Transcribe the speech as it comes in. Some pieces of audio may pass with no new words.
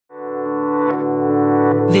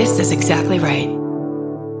This is exactly right.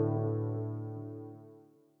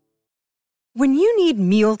 When you need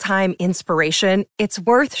mealtime inspiration, it's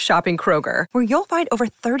worth shopping Kroger, where you'll find over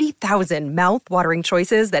 30,000 mouth-watering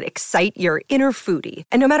choices that excite your inner foodie.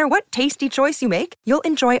 And no matter what tasty choice you make, you'll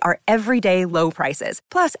enjoy our everyday low prices,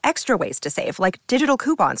 plus extra ways to save, like digital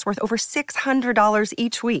coupons worth over $600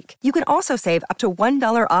 each week. You can also save up to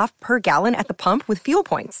 $1 off per gallon at the pump with fuel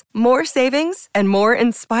points. More savings and more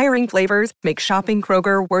inspiring flavors make shopping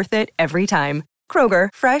Kroger worth it every time. Kroger,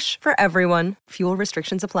 fresh for everyone. Fuel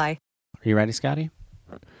restrictions apply. Are you ready, Scotty?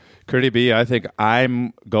 Curdy B, I think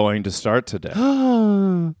I'm going to start today.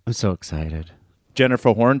 I'm so excited.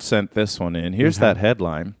 Jennifer Horn sent this one in. Here's that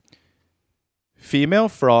headline. Female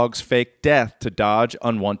frogs fake death to dodge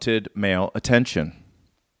unwanted male attention.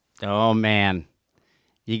 Oh, man.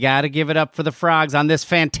 You got to give it up for the frogs on this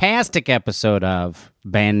fantastic episode of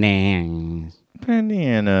Bananas.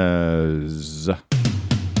 Bananas.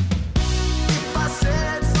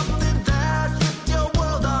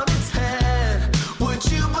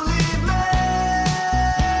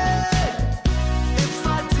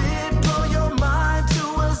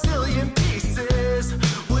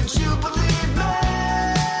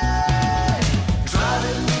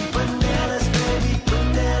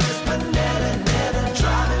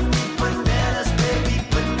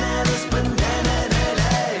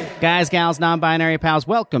 Guys, gals, non-binary pals,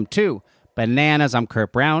 welcome to Bananas. I'm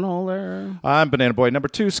Kurt Brownohler. I'm Banana Boy number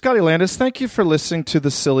 2, Scotty Landis. Thank you for listening to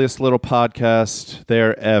the silliest little podcast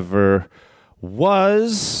there ever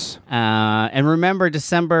was. And remember,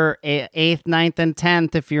 December 8th, 9th, and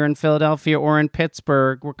 10th, if you're in Philadelphia or in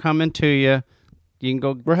Pittsburgh, we're coming to you. You can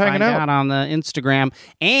go find out on the Instagram.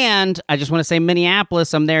 And I just want to say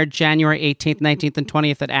Minneapolis, I'm there January 18th, 19th, and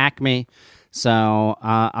 20th at Acme. So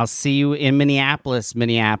I'll see you in Minneapolis.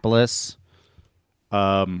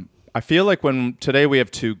 I feel like today we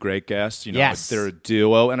have 2 great guests, yes. They're a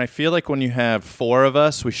duo, and I feel like when you have 4 of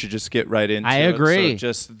us, we should just get right into it. I agree. So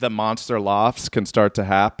just the monster laughs can start to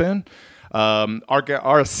happen.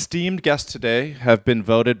 Our esteemed guests today have been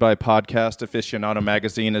voted by Podcast Aficionado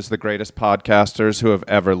magazine as the greatest podcasters who have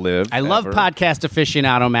ever lived. I love Podcast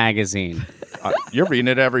Aficionado magazine. You're reading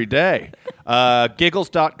it every day.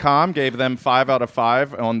 Giggles.com gave them 5 out of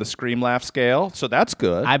 5 on the Scream Laugh scale, so that's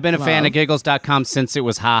good. I've been a fan of Giggles.com since it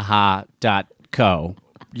was haha.co.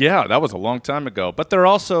 Yeah, that was a long time ago. But they're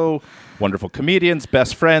also wonderful comedians,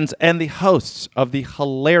 best friends, and the hosts of the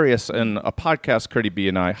hilarious and a podcast Curdy B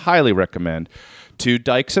and I highly recommend. 2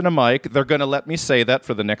 Dykes and a Mic. They're going to let me say that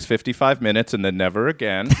for the next 55 minutes and then never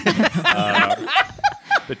again.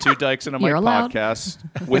 The 2 Dykes and a Mic podcast,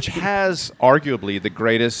 which has arguably the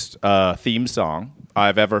greatest theme song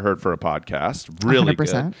I've ever heard for a podcast. Really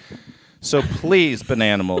 100%. Good. So please,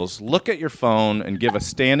 Bananimals, look at your phone and give a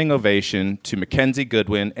standing ovation to McKenzie,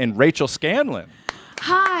 Goodwin, and Rachel Scanlon.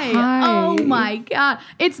 Hi. Oh my God.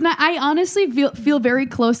 It's not. I honestly feel very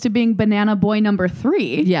close to being Banana Boy number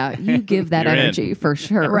 3. Yeah, you give that energy for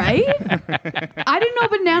sure. Right? I didn't know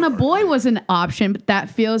Banana Boy was an option, but that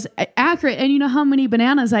feels accurate. And you know how many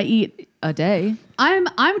bananas I eat a day?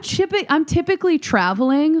 I'm typically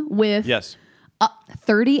traveling with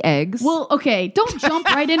 30 eggs. Well, okay, don't jump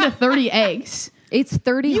right into 30 eggs. It's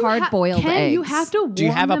 30 hard-boiled eggs. You have to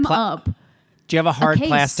warm them up. Do you have a hard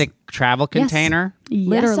plastic travel container?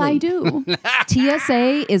 Yes, I do.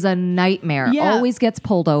 TSA is a nightmare. Yeah. Always gets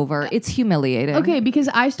pulled over. It's humiliating. Okay, because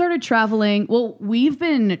I started traveling. Well, we've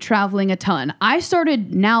been traveling a ton. I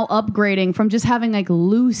started now upgrading from just having like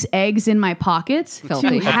loose eggs in my pockets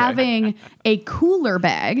to having a cooler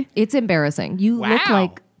bag. It's embarrassing. You look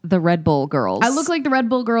like the Red Bull girls. I look like the Red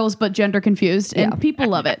Bull girls, but gender confused, and people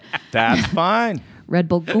love it. That's fine. Red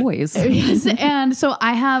Bull boys. Yes, and so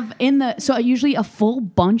I have usually a full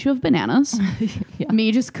bunch of bananas.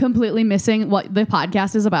 Me just completely missing what the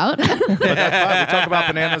podcast is about. But that's fine. We talk about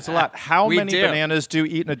bananas a lot. How many bananas do you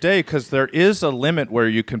eat in a day? Because there is a limit where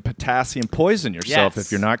you can potassium poison yourself if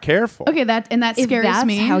you're not careful. Okay, that if scares that's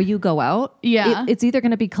me. How you go out? Yeah, it's either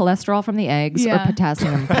going to be cholesterol from the eggs or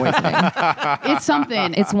potassium poisoning. It's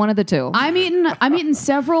something. It's one of the two. I'm eating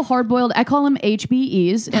several hard-boiled. I call them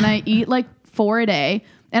HBEs, and I eat like 4 a day,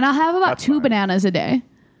 and I'll have about 2 bananas a day.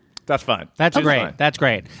 That's fine. That's great. Fine. That's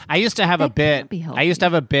great. I used to have a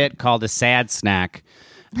bit called a sad snack,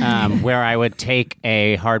 where I would take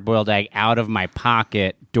a hard-boiled egg out of my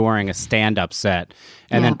pocket during a stand-up set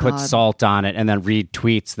and then put salt on it and then read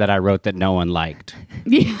tweets that I wrote that no one liked.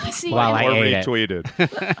 While I ate it.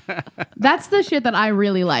 Retweeted. That's the shit that I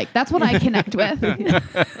really like. That's what I connect with.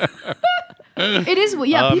 It is,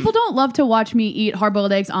 yeah. People don't love to watch me eat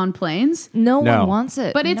hard-boiled eggs on planes. No one wants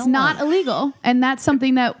it. But it's not illegal. And that's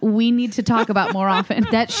something that we need to talk about more often.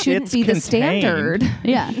 That shouldn't be the standard.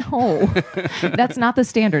 Yeah. No. That's not the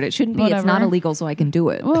standard. It shouldn't be. Whatever. It's not illegal, so I can do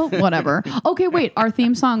it. Well, whatever. Okay, wait. Our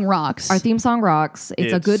theme song rocks. Our theme song rocks.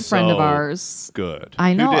 It's a good friend of ours. Good.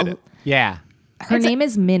 I know. Who did it? Yeah. Her name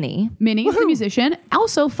is Minnie. Minnie's the musician.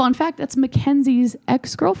 Also, fun fact, that's McKenzie's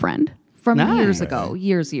ex-girlfriend. From years ago.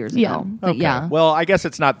 Years ago. But yeah. Well, I guess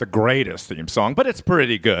it's not the greatest theme song, but it's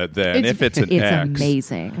pretty good then. If it's an It's X.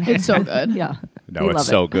 amazing. It's so good. Yeah. No, it's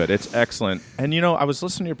so good. It's excellent. And I was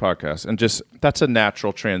listening to your podcast and just that's a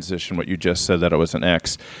natural transition what you just said that it was an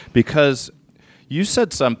X because you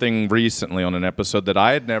said something recently on an episode that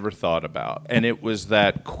I had never thought about, and it was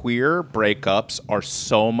that queer breakups are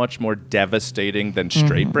so much more devastating than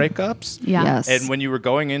straight breakups. Yeah. Yes. And when you were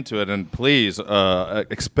going into it, and please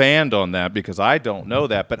expand on that because I don't know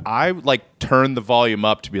that, but I turned the volume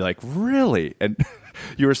up to be like, really? And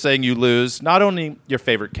you were saying you lose not only your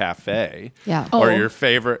favorite cafe, or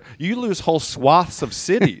you lose whole swaths of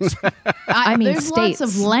cities. I mean, there's states.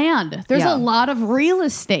 lots of land. There's a lot of real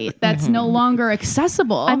estate that's no longer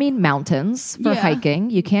accessible. I mean, mountains for hiking.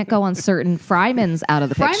 You can't go on certain Fryman's out of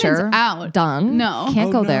the picture. Fryman's out. Done. No.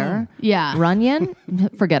 Can't go there. Yeah. Runyon,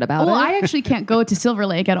 forget about it. Well, I actually can't go to Silver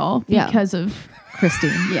Lake at all because of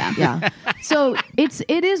Christine. Yeah. So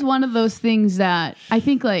it is one of those things that I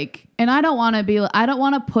think and I don't want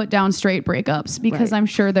to put down straight breakups because I'm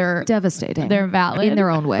sure they're devastating. They're valid in their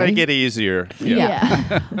own way. They get easier.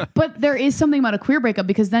 Yeah. But there is something about a queer breakup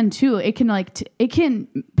because then too, it can it can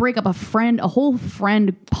break up a whole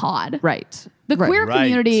friend pod. Right. The queer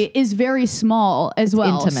community is very small as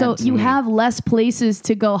well. Intimate. So you have less places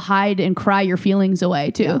to go hide and cry your feelings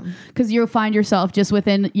away to because you'll find yourself just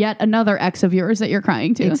within yet another ex of yours that you're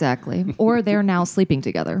crying to. Exactly. Or they're now sleeping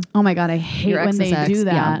together. Oh my God, I hate when they do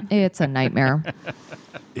that. Yeah, it's a nightmare.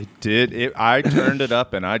 It did. I turned it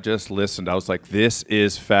up and I just listened. I was like, this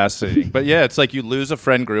is fascinating. But yeah, it's like you lose a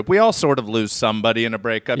friend group. We all sort of lose somebody in a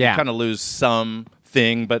breakup. You kind of lose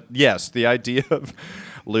something. But yes, the idea of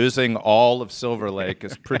losing all of Silver Lake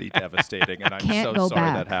is pretty devastating. And I'm so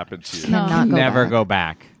sorry that happened to you. Never go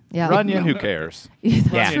back. Yeah. Runyon, who cares?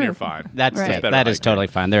 Runyon, you're fine. That is totally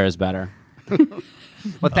fine. There is better.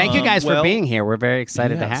 Well, thank you guys for being here. We're very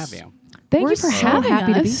excited to have you. Thank you for having us.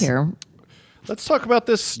 Happy to be here. Let's talk about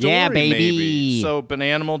this story, baby. maybe. So,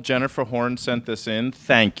 Bananimal, Jennifer Horn sent this in.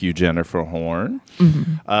 Thank you, Jennifer Horn.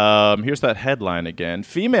 Here's that headline again.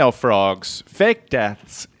 Female frogs fake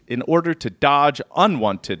deaths in order to dodge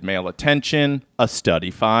unwanted male attention, a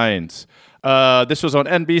study finds. This was on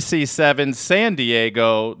NBC7 San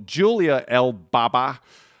Diego. Julia Elbaba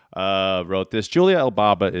wrote this. Julia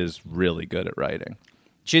Elbaba is really good at writing.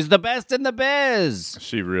 She's the best in the biz.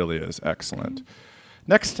 She really is excellent.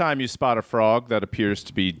 Next time you spot a frog that appears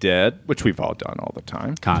to be dead, which we've all done all the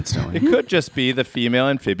time. Constantly. It could just be the female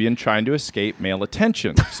amphibian trying to escape male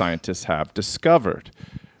attention, scientists have discovered.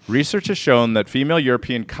 Research has shown that female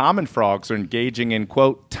European common frogs are engaging in,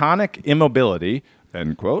 quote, tonic immobility,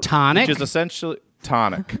 end quote. Tonic? Which is essentially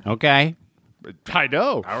tonic. Okay. I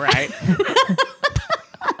know. All right.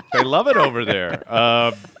 They love it over there.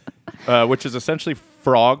 Which is essentially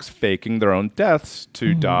frogs faking their own deaths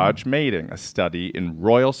to dodge mating, a study in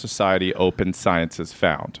Royal Society Open Sciences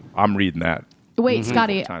found. I'm reading that. Wait,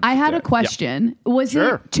 Scotty, I had a question. Was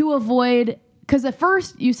it to avoid... Because at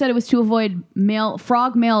first you said it was to avoid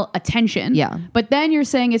frog male attention. Yeah. But then you're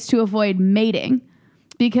saying it's to avoid mating.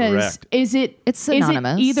 Because Correct. It's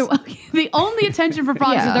synonymous. Is it either the only attention for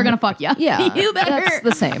frogs is they're gonna fuck you. Yeah, You better. that's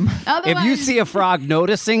the same. If you see a frog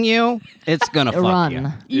noticing you, it's gonna fuck you.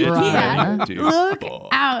 Yeah. Look Beautiful.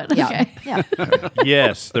 out. Yeah. Okay. Yeah.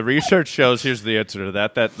 Yes, the research shows, here's the answer to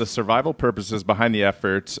that the survival purposes behind the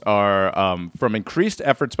efforts are from increased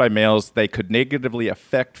efforts by males, they could negatively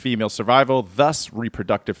affect female survival, thus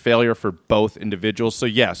reproductive failure for both individuals. So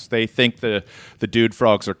yes, they think the dude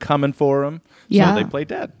frogs are coming for them, so they play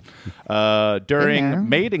dead. During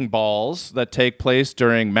mating balls that take place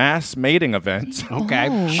during mass mating events. Okay,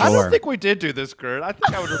 I don't think we did do this, Kurt. I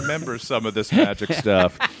think I would remember some of this magic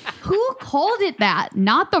stuff. Who called it that?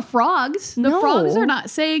 Not the frogs. The frogs are not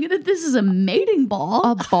saying that this is a mating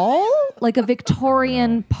ball. A ball? Like a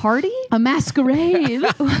Victorian party? A masquerade.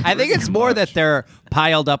 I think it's more that they're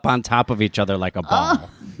piled up on top of each other like a ball.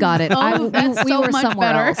 Got it. That's we so were much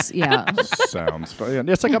somewhere better. else. Yeah. Sounds fun.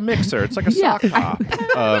 It's like a mixer. It's like a sock hop.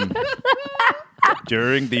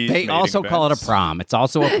 During the They also call it a prom. It's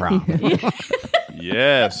also a prom.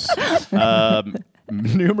 Yes.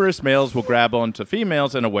 numerous males will grab onto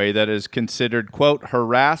females in a way that is considered, quote,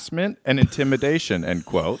 harassment and intimidation, end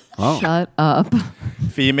quote. Oh. Shut up.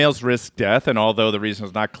 Females risk death, and although the reason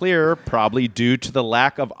is not clear, probably due to the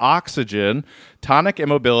lack of oxygen, tonic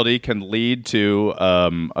immobility can lead to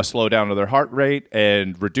a slowdown of their heart rate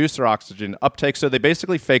and reduce their oxygen uptake. So they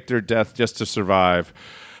basically fake their death just to survive.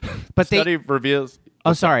 But study reveals...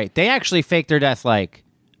 Oh, sorry. They actually fake their death, like,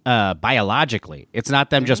 biologically. It's not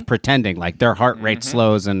them just pretending. Like, their heart rate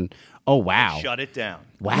slows and, oh, wow. Shut it down.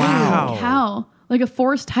 Wow. Cow. Like a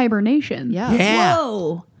forced hibernation. Yeah.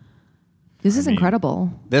 Whoa. This is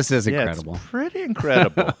incredible. This is incredible. It's pretty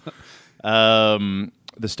incredible.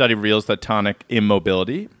 The study reveals that tonic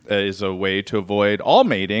immobility is a way to avoid all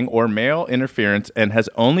mating or male interference and has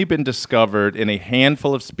only been discovered in a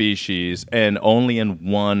handful of species and only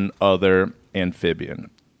in one other amphibian.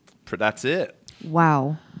 That's it.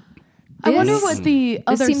 Wow. I wonder what the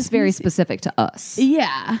other This seems very species- specific to us.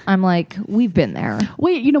 Yeah. I'm like, we've been there.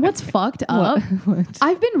 Wait, you know what's fucked up? What?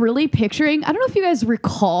 I've been really picturing, I don't know if you guys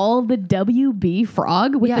recall the WB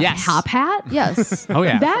frog with the Yes. top hat. Yes. Oh,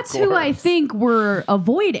 yeah. That's who I think we're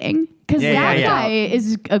avoiding. Because that yeah. guy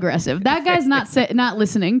is aggressive. That guy's not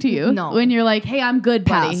listening to you. No. When you're like, hey, I'm good,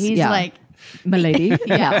 buddy. Pass, He's yeah. like, Milady.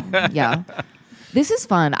 Yeah. This is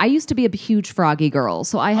fun. I used to be a huge froggy girl,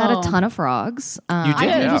 so I had a ton of frogs. You did?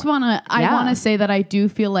 I just want to. I Yeah. want to say that I do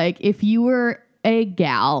feel like if you were a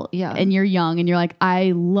gal and you're young and you're like,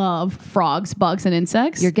 I love frogs, bugs, and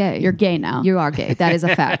insects. You're gay. You're gay now. You are gay. That is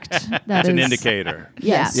a fact. That It's an is- indicator.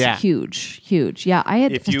 Yes. Yeah. Huge. Yeah. I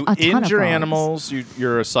had If you a ton of injure frogs. animals,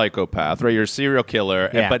 you're a psychopath, right? You're a serial killer.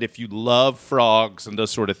 Yeah. But if you love frogs and those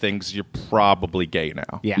sort of things, you're probably gay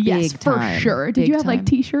now. Yeah. yes, Big for time. sure. Did Big you have like time.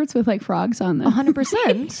 T-shirts with like frogs on them?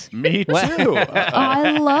 100%. Me too.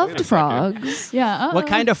 I loved frogs. Yeah. What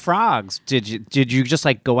kind of frogs? Did you just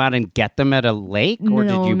like go out and get them at a lake, or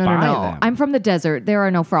did you buy them? I'm from the desert. There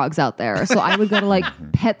are no frogs out there. So I would go to like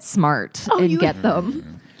PetSmart and get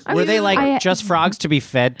them. Were they like I- just frogs to be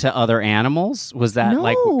fed to other animals? Was that No,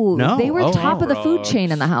 like no? they were Oh. top of the food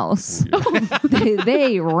chain in the house.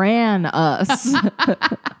 they ran us.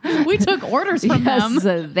 we took orders from them.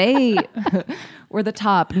 Yes, they were the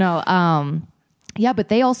top. No, yeah, but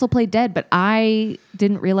they also play dead. But I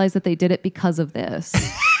didn't realize that they did it because of this.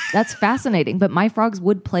 That's fascinating. But my frogs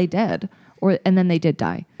would play dead, and then they did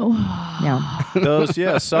die.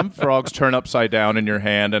 Yeah. Some frogs turn upside down in your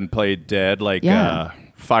hand and play dead, like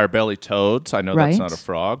fire-belly toads. I know that's Right. not a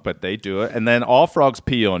frog, but they do it. And then all frogs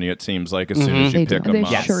pee on you, it seems like, as soon as you They pick do. them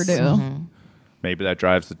They up. sure do. Maybe that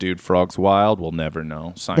drives the dude frogs wild. We'll never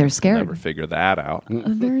know. Science They're will scared. never figure that out.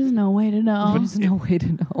 There is no way to know. There's no way to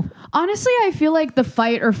know. Honestly, I feel like the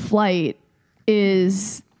fight or flight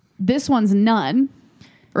is this one's none,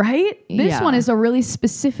 right? This Yeah. one is a really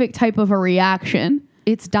specific type of a reaction.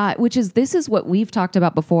 It's this is what we've talked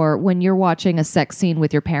about before. When you're watching a sex scene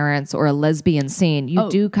with your parents or a lesbian scene, you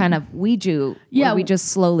do kind of, we just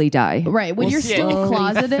slowly die. Right. When you're still Slowly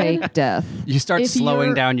closeted. fake death. You start If slowing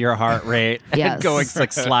you're- down your heart rate Yes. and going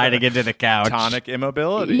like sliding into the couch. Tonic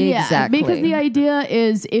immobility. Yeah, Exactly. because the idea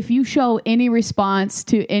is if you show any response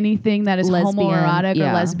to anything that is Lesbian, homoerotic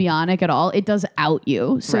yeah. or lesbianic at all, it does out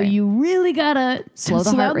you. So Right. you really gotta Slow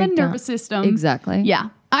the heart rate the down. nervous system. Exactly. Yeah.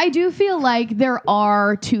 I do feel like there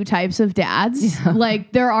are two types of dads.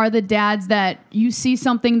 Like there are the dads that you see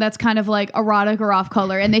something that's kind of like erotic or off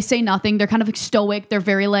color and they say nothing. They're kind of like stoic. They're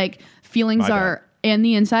very like feelings My are in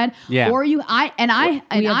the inside. Yeah. Or I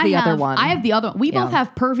have the other one. I have the other one. We Yeah. both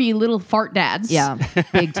have pervy little fart dads. Yeah.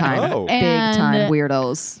 Big time. Oh. Big time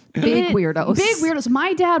weirdos. Big weirdos. Big weirdos.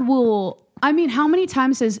 My dad will. I mean, how many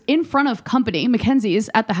times is in front of company, McKenzie's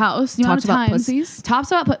at the house? The amount Talks of about times pussies?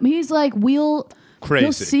 Talks about, but he's like, we'll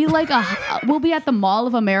Crazy. see like we'll be at the Mall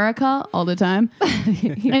of America all the time, and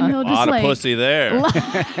he'll A just lot like of pussy there.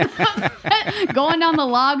 going down the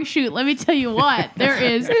log chute. Let me tell you what, there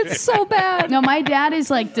is. It's so bad. No, my dad is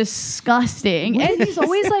like disgusting, and he's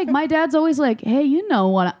always like, my dad's always like, hey, you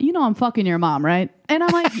know I'm fucking your mom, right? And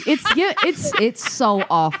I'm like, It's so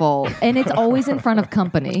awful. And it's always in front of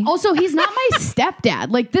company. Also, he's not my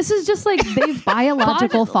stepdad. Like, this is just like they've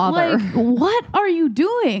Biological father. Like, what are you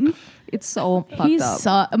doing? It's so fucked He's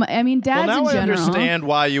up. I mean, dads Well, now in I general. understand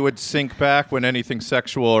why you would sink back when anything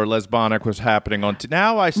sexual or lesbonic was happening on.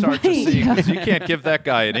 Now I start to Right. see, 'cause you can't give that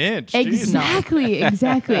guy an inch. Jesus.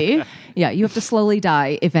 Exactly. Yeah, you have to slowly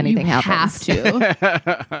die if anything you happens.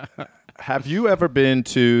 have to. Have you ever been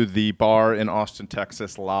to the bar in Austin,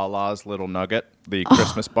 Texas, Lala's Little Nugget, the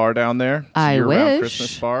Christmas bar down there? I year-round wish.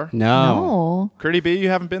 Christmas bar? No. Curdy B, you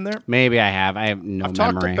haven't been there? Maybe I have. I have no I've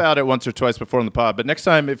memory. talked about it once or twice before on the pod, but next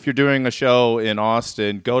time if you're doing a show in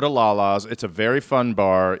Austin, go to Lala's. It's a very fun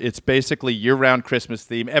bar. It's basically year-round Christmas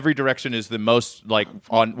theme. Every direction is the most, like,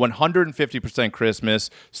 on 150%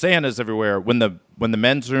 Christmas. Santa's everywhere. When the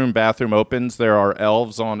men's room bathroom opens, there are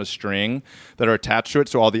elves on a string that are attached to it,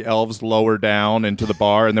 so all the elves lower down into the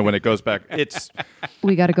bar, and then when it goes back,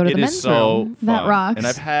 We got to go to the it men's is so room. fun. That rocks. And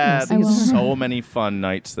I've had so many fun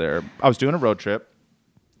nights there. I was doing a road trip.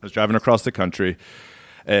 I was driving across the country,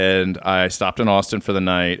 and I stopped in Austin for the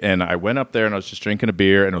night, and I went up there, and I was just drinking a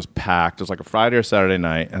beer, and it was packed. It was like a Friday or Saturday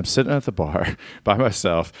night, and I'm sitting at the bar by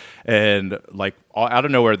myself, and like out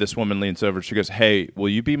of nowhere, this woman leans over. She goes, "Hey, will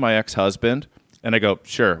you be my ex-husband?" And I go,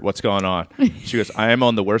 "Sure, what's going on?" She goes, "I am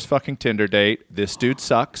on the worst fucking Tinder date. This dude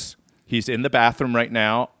sucks. He's in the bathroom right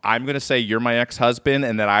now. I'm going to say you're my ex-husband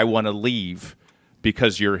and that I want to leave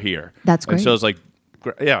because you're here." That's great. And so I was like,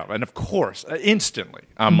 yeah. And of course, instantly,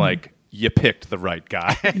 I'm like, you picked the right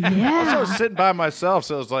guy. Yeah. Also, I was sitting by myself.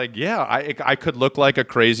 So I was like, yeah, I could look like a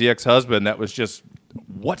crazy ex-husband that was just,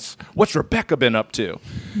 what's Rebecca been up to?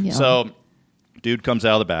 Yeah. So dude comes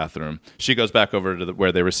out of the bathroom. She goes back over to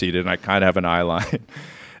where they were seated, and I kind of have an eye line.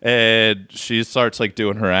 And she starts like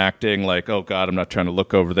doing her acting, like, "Oh God, I'm not trying to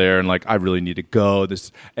look over there," and like, "I really need to go."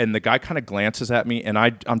 And the guy kind of glances at me, and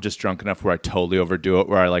I'm just drunk enough where I totally overdo it,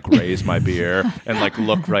 where I like raise my beer and like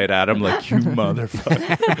look right at him, like, "You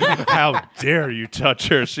motherfucker! How dare you touch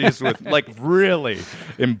her?" She's with like really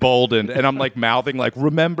emboldened, and I'm like mouthing like,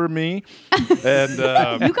 "Remember me?" And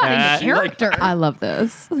You got into character. I love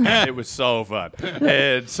this. it was so fun.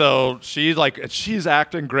 And so she's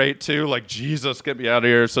acting great too, like, "Jesus, get me out of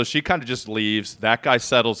here." So she kind of just leaves. That guy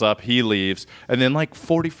settles up. He leaves. And then like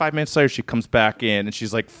 45 minutes later, she comes back in and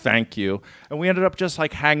she's like, "Thank you." And we ended up just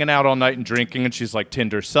like hanging out all night and drinking. And she's like,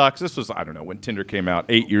 "Tinder sucks." This was, I don't know, when Tinder came out,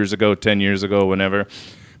 8 years ago, 10 years ago, whenever.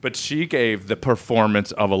 But she gave the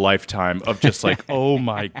performance of a lifetime of just like, "Oh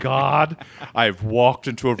my God, I've walked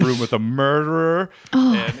into a room with a murderer."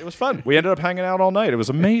 And it was fun. We ended up hanging out all night. It was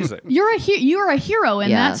amazing. You're a hero in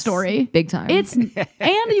that Yes, story. big time. And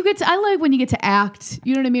you get to, I like when you get to act.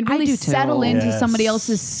 You know what I mean? Really do too. settle into Yes. somebody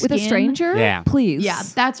else's skin. With a stranger? Yeah. Please. Yeah,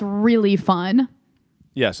 that's really fun.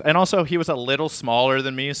 Yes, and also he was a little smaller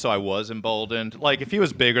than me, so I was emboldened. Like, if he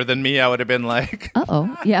was bigger than me, I would have been like,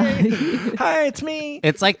 Uh-oh. Yeah. "Hi, it's me."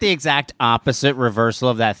 It's like the exact opposite reversal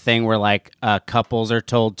of that thing where like couples are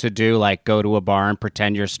told to do, like go to a bar and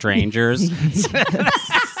pretend you're strangers.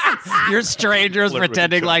 You're strangers Flirt with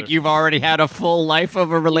pretending each like other. you've already had a full life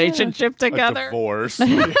of a relationship A together. divorce.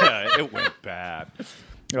 Yeah, it went bad.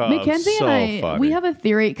 McKenzie so and I, funny. we have a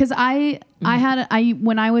theory because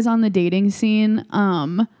when I was on the dating scene,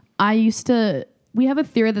 we have a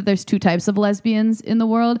theory that there's two types of lesbians in the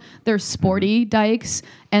world. There's sporty dykes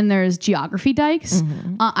and there's geography dykes.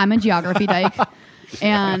 I'm a geography dyke.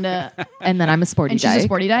 And And then I'm a sporty and she's a dyke.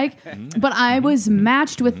 sporty dyke. But I was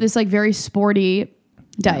matched with this like very sporty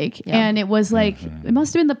dyke, and it was like it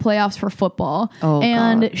must have been the playoffs for football.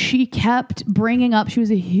 And God. she kept bringing up, she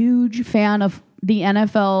was a huge fan of the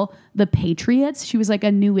NFL, the Patriots. She was like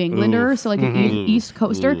a New Englander, so like an East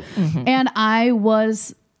Coaster. And I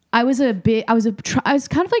was kind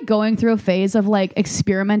of like going through a phase of like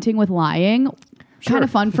experimenting with lying. Kind of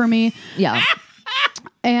fun for me. Yeah.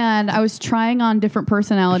 And I was trying on different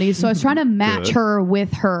personalities. So I was trying to match her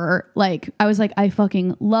with her. Like, I was like, I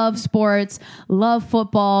fucking love sports, love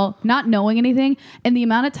football, not knowing anything. And the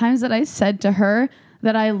amount of times that I said to her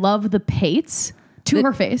that I love the Pates to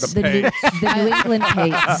her face. The New England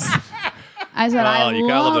Pates. I said, I you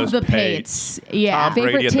gotta love love those the Pates. Yeah. Tom Brady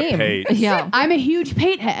Favorite and the team. Pates. Yeah. I'm a huge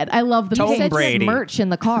Pate head. I love the Tom You Pates. said you had Brady. merch in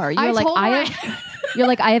the car. You're like, told her I have, you're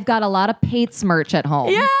like, I have got a lot of Pates merch at home.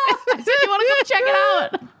 Yeah. I said, you want to come check it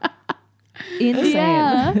out?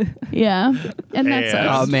 Insane. Yeah. Yeah. And that's And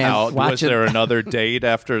Oh, man, was watch it. there another date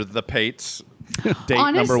after the Pates? Date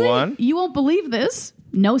Honestly, number one? you won't believe this.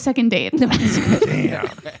 No second date. Damn.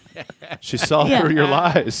 She saw Yeah. through your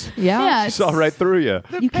lies. Yeah. Yeah, She saw right through you.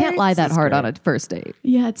 You can't lie that hard on a first date.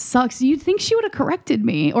 Yeah, it sucks. You'd think she would have corrected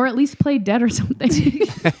me or at least played dead or something.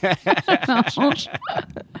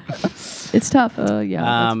 It's tough. Yeah.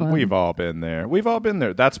 That's fun. We've all been there. We've all been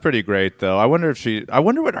there. That's pretty great, though. I wonder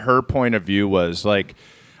what her point of view was. Like,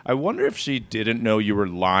 I wonder if she didn't know you were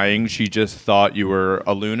lying. She just thought you were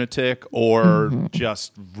a lunatic or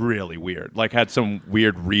just really weird. Like, had some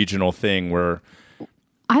weird regional thing where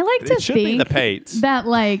I like to should be think the Pates. that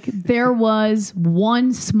like there was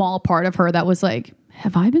one small part of her that was like,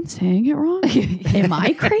 have I been saying it wrong? Am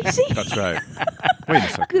I crazy? That's right. Wait a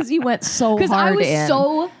second. Because you went so hard Because I was in.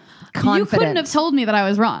 so confident. You couldn't have told me that I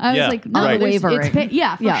was wrong. I was like, no, right. Wavering.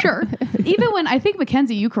 for sure. Even when I think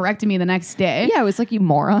McKenzie, you corrected me the next day. Yeah, it was like, you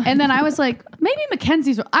moron. And then I was like, maybe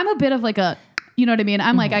Mackenzie's. I'm a bit of like a, you know what I mean?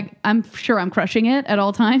 I'm like, I'm sure I'm crushing it at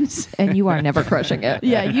all times. And you are never crushing it.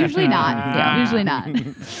 Yeah, usually not. Yeah, usually not.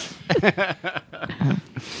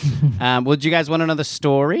 Would you guys want another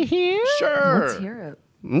story here? Sure. Let's hear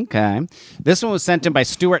it. Okay. This one was sent in by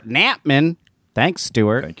Stuart Knapman. Thanks,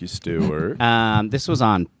 Stuart. Thank you, Stuart. This was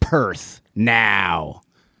on Perth Now.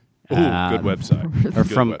 Ooh, good website. Or Good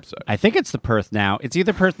from, website. I think it's the Perth Now. It's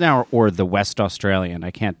either Perth Now or the West Australian.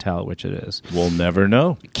 I can't tell which it is. We'll never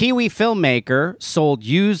know. Kiwi filmmaker sold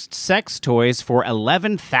used sex toys for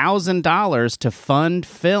 $11,000 to fund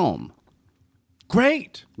film.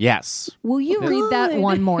 Great. Yes. Will you read that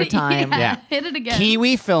one more time? Yeah. Hit it again.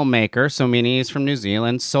 Kiwi filmmaker, so meaning he's from New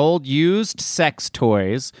Zealand, sold used sex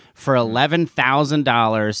toys for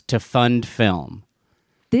 $11,000 to fund film.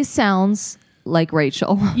 This sounds like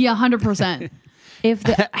Rachel. Yeah, 100%. If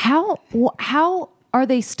the, how are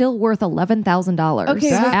they still worth $11,000? Okay,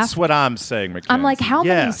 That's what I'm saying, McKenzie. I'm like, how many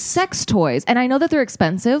Yes. sex toys? And I know that they're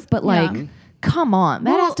expensive, but like, come on,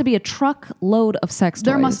 that Well, has to be a truckload of sex toys.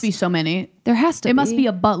 There must be so many. There has to. It must be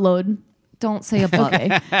a buttload. Don't say a butt. Okay.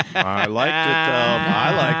 I liked it, though.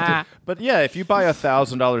 I liked it. But yeah, if you buy a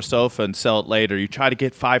 $1,000 sofa and sell it later, you try to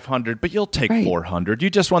get $500, but you'll take Right. $400. You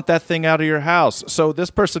just want that thing out of your house. So this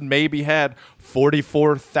person maybe had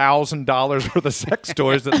 $44,000 worth of sex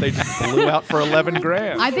toys that they just blew out for 11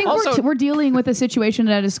 grand. I think Also- we're dealing with a situation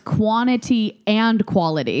that is quantity and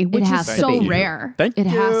quality, which is has to so be. rare. Thank It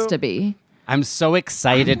you. has to be. I'm so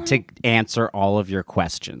excited to answer all of your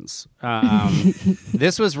questions.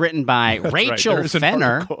 This was written by Rachel There's an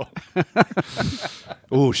Fenner. article.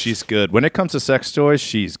 Ooh, she's good. When it comes to sex toys,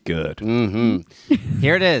 she's good.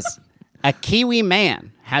 Here it is. A Kiwi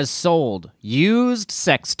man has sold used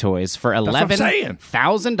sex toys for what I'm saying.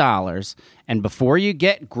 $11,000. And before you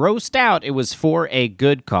get grossed out, it was for a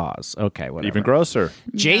good cause. Okay, whatever. Even grosser.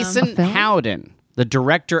 Jason film? Howden, the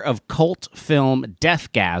director of cult film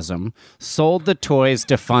Deathgasm, sold the toys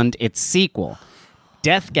to fund its sequel.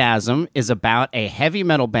 Deathgasm is about a heavy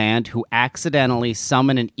metal band who accidentally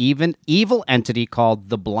summon an evil entity called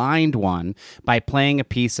the Blind One by playing a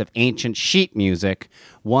piece of ancient sheet music.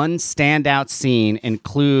 One standout scene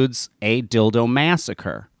includes a dildo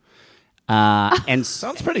massacre. And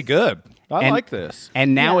Sounds pretty good. I like this.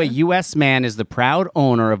 And now a U.S. man is the proud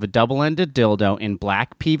owner of a double-ended dildo in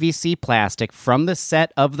black PVC plastic from the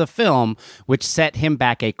set of the film, which set him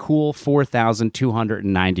back a cool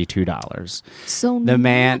 $4,292. So The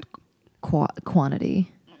man, quantity.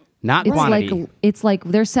 not It's quantity. it's like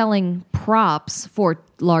they're selling props for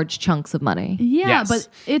large chunks of money. Yeah, Yes. but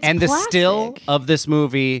it's and plastic. the still of this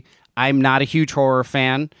movie. I'm not a huge horror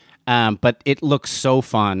fan, but it looks so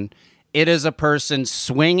fun. It is a person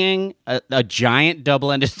swinging a giant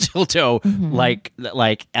double-ended dildo like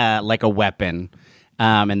a weapon,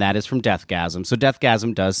 and that is from Deathgasm. So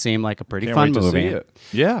Deathgasm does seem like a pretty Can't fun wait to movie. see it.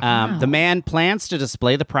 Yeah. The man plans to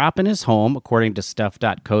display the prop in his home, according to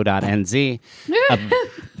stuff.co.nz.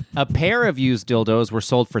 A pair of used dildos were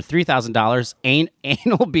sold for $3,000,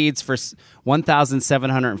 anal beads for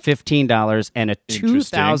 $1,715, and a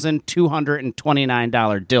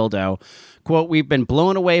 $2,229 dildo. Quote, "We've been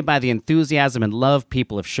blown away by the enthusiasm and love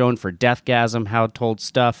people have shown for Deathgasm," Howard told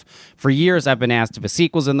Stuff. "For years, I've been asked if a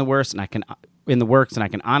sequel's in the works, and I can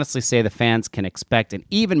honestly say the fans can expect an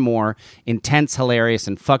even more intense, hilarious,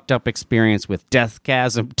 and fucked up experience with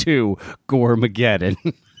Deathgasm 2, Goremageddon."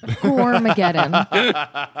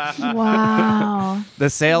 Goremageddon. Wow. The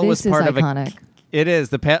sale was This is part of iconic. It is.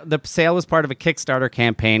 The sale was part of a Kickstarter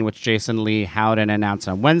campaign, which Jason Lee Howden announced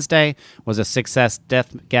on Wednesday was a success.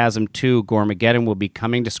 Deathgasm 2 Goremageddon will be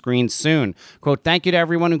coming to screens soon. Quote, "Thank you to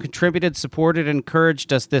everyone who contributed, supported, and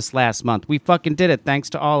encouraged us this last month. We fucking did it. Thanks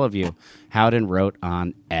to all of you," Howden wrote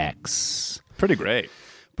on X. Pretty great.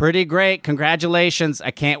 Pretty great. Congratulations.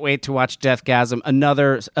 I can't wait to watch Deathgasm.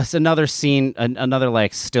 Another scene, another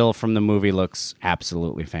like still from the movie looks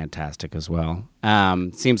absolutely fantastic as well.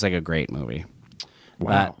 Seems like a great movie.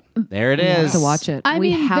 Wow. There it We have is. to watch it. I we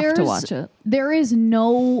mean, have to watch it. There is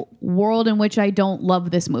no world in which I don't love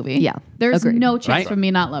this movie. Yeah, There's agreed. no chance Right. for me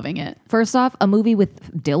not loving it. First off, a movie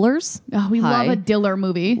with dillers. Oh, we Hi. love a Diller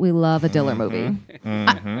movie. We love a diller movie.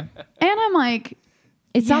 And I'm like,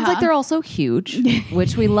 It sounds Yeah. like they're also huge,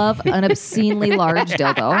 which we love. An obscenely large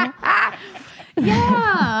dildo.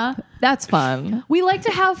 yeah. That's fun. We like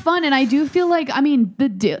to have fun, and I do feel like, I mean, the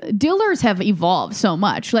Dillers have evolved so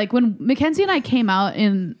much. Like when McKenzie and I came out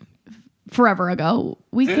forever ago.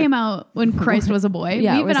 We came out when Christ was a boy.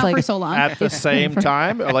 Yeah, We've been out like for so long. At the same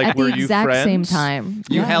time? Like, At were the you exact friends? same time.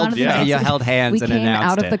 You held hands We and came announced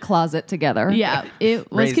out of it. the closet together. Yeah, it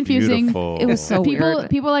was Raised confusing. beautiful. It was so weird.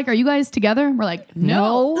 People are like, "Are you guys together?" We're like,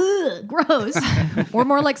 "No, Ugh, gross." We're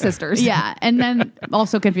more like sisters. Yeah, and then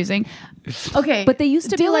also confusing. Okay, But they used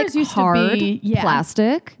to be like Dillard's used to hard be- yeah.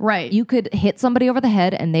 plastic. Right. You could hit somebody over the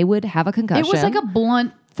head and they would have a concussion. It was like a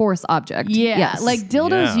blunt. force object. Yeah, Yes. like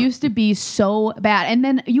dildos Yeah. used to be so bad, and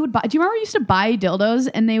then you would buy. Do you remember you used to buy dildos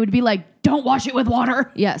and they would be like, "Don't wash it with water."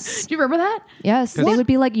 Yes. Do you remember that? Yes. They would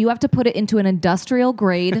be like, you have to put it into an industrial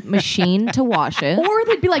grade machine to wash it. Or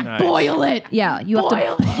they'd be like, "Boil it." Yeah, you have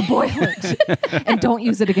Boil to boil it and don't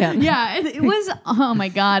use it again. Yeah, it was. Oh my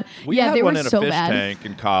god. We yeah, had they one were in a so fish bad. tank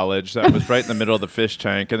in college that was right in the middle of the fish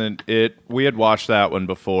tank, and then we had watched that one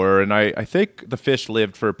before, and I think the fish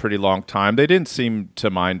lived for a pretty long time. They didn't seem to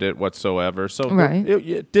mind it whatsoever, so Right.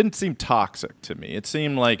 it didn't seem toxic to me. It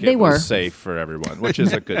seemed like They it were. was safe for everyone, which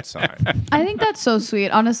is a good sign. I think that's so sweet.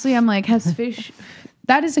 Honestly, I'm like, has fish.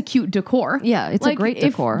 That is a cute decor. Yeah, it's a great if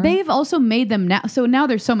decor. They've also made them now, so now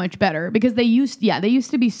they're so much better because they used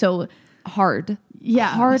to be so Hard.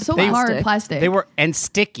 hard plastic. plastic. They were and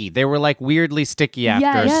sticky. They were like weirdly sticky after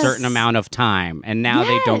Yes. a certain amount of time, and now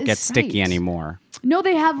they don't get Yes. sticky Right. anymore. No,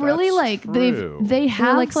 they have really That's like true. they They're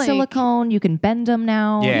have like silicone. You can bend them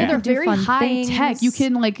now. Yeah. Yeah, they're Do very fun high things. tech. You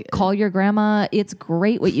can like Call your grandma. It's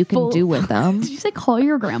great what you can do with them. Did you say call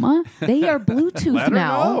your grandma? They are Bluetooth Let her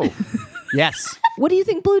now. know. Yes, What do you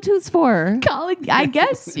think Bluetooth's for? Calling, I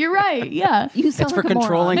guess you're right. Yeah. You sound it's for like a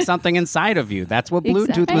controlling moron. something inside of you. That's what Bluetooth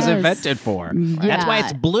Exactly. was Yes. invented for. That's why Yeah.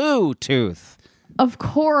 it's Bluetooth. Of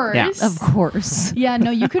course. Yeah. Of course. Yeah,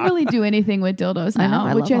 no, you can really do anything with dildos I now,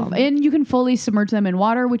 know, I which love 'em. and you can fully submerge them in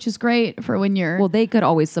water, which is great for when you're. Well, they could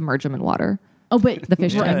always submerge them in water. oh, but The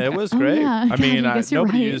fish Yeah, tank. it was Oh, great. yeah. I God, mean, I guess you're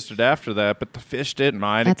nobody right. used it after that, but the fish didn't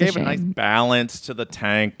mind. That's It a gave a nice shame. balance to the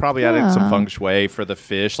tank. Probably added some feng shui for the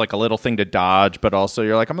fish, like a little thing to dodge, but also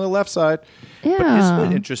you're like, I'm on the left side. But isn't Yeah.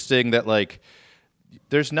 it interesting that like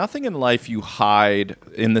there's nothing in life you hide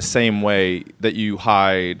in the same way that you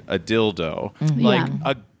hide a dildo. Like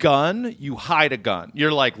Yeah. a gun, you hide a gun.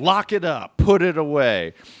 You're like, lock it up, put it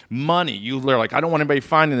away. Money, you're like, I don't want anybody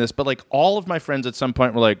finding this. But like all of my friends at some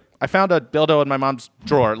point were like, I found a dildo in my mom's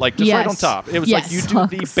drawer, like just right on Yes. top. It was Yes. like, you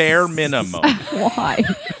do the bare minimum. Why?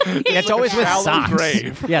 It's always with Shallow socks.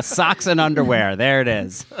 grave. Yeah, socks and underwear. There it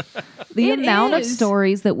is. The It amount of is.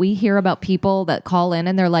 stories that we hear about people that call in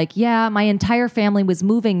and they're like, yeah, my entire family was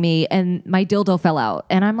moving me and my dildo fell out.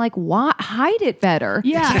 And I'm like, why? Hide it better.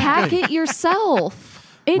 Yeah. Pack it yourself.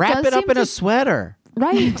 it Wrap does it up seem in to, a sweater.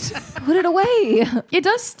 Right. Put it away. It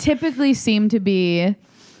does typically seem to be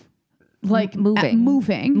like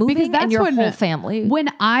moving because that's and your when, whole family. When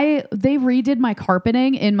they redid my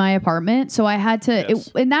carpeting in my apartment, so I had to,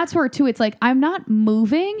 Yes. and that's where too. It's like I'm not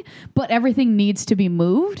moving, but everything needs to be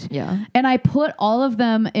moved. Yeah. and I put all of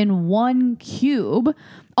them in one cube,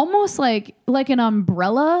 almost like an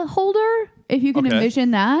umbrella holder. If you can Okay.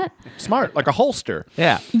 envision that, Smart, like a holster.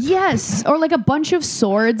 Yeah. yes, or like a bunch of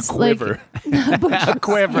swords, Quiver. A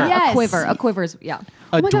quiver. Yes. A quiver's, yeah.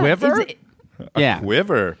 A Oh my God, quiver? Yeah.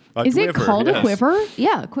 Quiver. A Is it quiver, called a yes. quiver?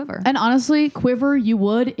 Yeah, a quiver. And honestly, quiver you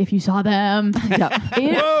would if you saw them.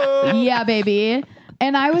 Yeah, baby.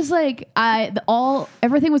 And I was like,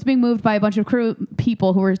 everything was being moved by a bunch of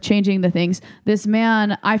people who were changing the things. This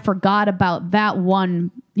man, I forgot about that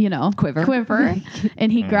one, quiver,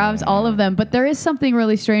 and he grabs all of them. But there is something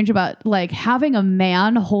really strange about like having a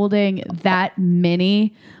man holding that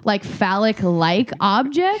many like phallic-like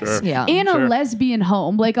objects Sure. Yeah. in a Sure. lesbian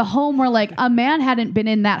home, like a home where like a man hadn't been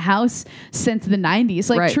in that house since the 90s.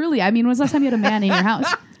 Like Right. truly, I mean, when's the last time you had a man in your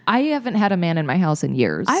house? I haven't had a man in my house in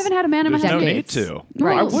years. I haven't had a man in my There's house. no need Decades. to.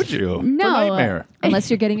 Right. Why would you? It's a No. nightmare. Unless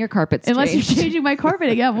you're getting your carpets Unless you're changed. changing my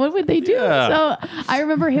carpeting. Yeah, what would they do? Yeah. So I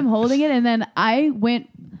remember him holding it, and then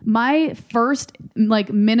my first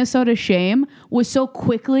like Minnesota shame was so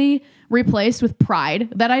quickly replaced with pride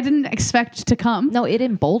that I didn't expect to come. No, it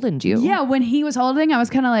emboldened you. Yeah, when he was holding, I was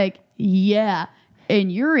kind of like, yeah,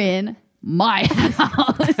 and you're in my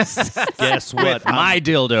house. Guess what? My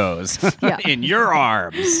dildos Yeah. in your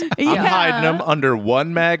arms. I'm hiding them under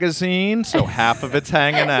one magazine, so half of it's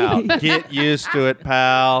hanging out. Get used to it,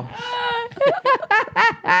 pal.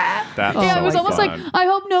 That's Yeah, it was so almost fun. like, I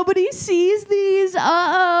hope nobody sees these.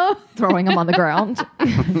 throwing them on the ground.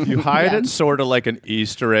 You hide it sort of like an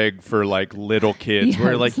Easter egg for like little kids,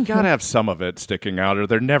 where like you gotta have some of it sticking out, or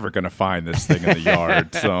they're never gonna find this thing in the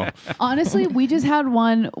yard. So honestly, we just had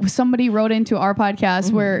one. Somebody wrote into our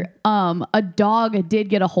podcast where a dog did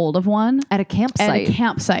get a hold of one at a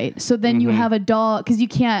campsite. So then you have a dog because you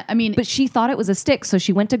can't. I mean, but she thought it was a stick, so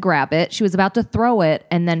she went to grab it. She was about to throw it,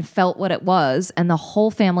 and then felt what it was, and the whole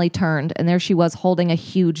family turned, and there she was holding a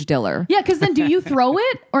huge diller. Yeah, because then do you throw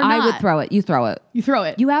it or not? I would throw it. You throw it. You throw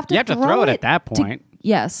it. You have to throw it at that point.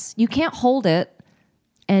 Yes. You can't hold it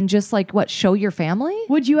and just like show your family?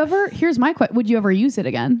 Would you ever, here's my question, would you ever use it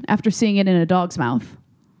again after seeing it in a dog's mouth?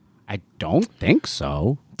 I don't think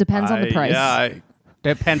so. Depends on the price.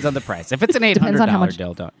 Depends on the price. If it's an $800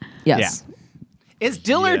 dildo. Yes. Yeah. Is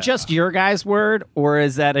diller just your guys' word, or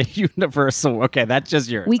is that a universal? Okay, that's just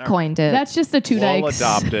yours. We coined it. That's just the two We'll dykes.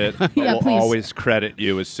 adopt it. But we'll always credit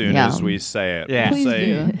you as soon as we say it. Yeah. We'll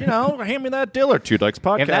say, hand me that diller. Two Dykes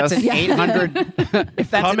podcast. If that's an 800,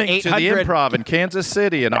 if that's coming an 800, to the Improv in Kansas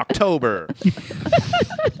City in October.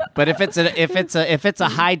 But if it's a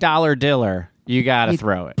high dollar diller, you gotta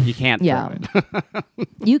throw it. You can't throw it.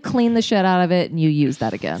 You clean the shit out of it and you use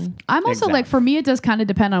that again. I'm also like, for me, it does kind of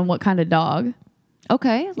depend on what kind of dog.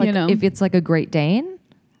 Okay, like if it's like a Great Dane,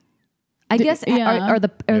 I guess are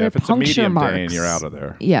there if it's puncture a medium marks? Dane, you're out of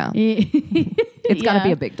there. Yeah, it's got to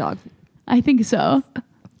be a big dog. I think so.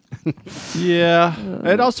 Yeah.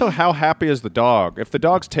 And also, how happy is the dog? If the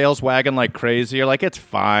dog's tail's wagging like crazy, you're like, it's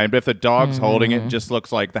fine. But if the dog's holding it and just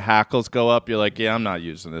looks like the hackles go up, you're like, yeah, I'm not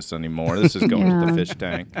using this anymore. This is going to the fish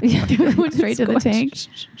tank. Going straight to the tank.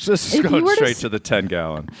 This is going straight to the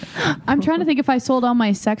 10-gallon. I'm trying to think if I sold all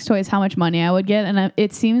my sex toys, how much money I would get. And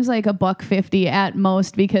it seems like $150 at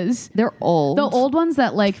most because they're old. The old ones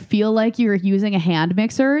that like feel like you're using a hand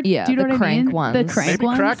mixer. Yeah, do you know what I mean? Ones. The crank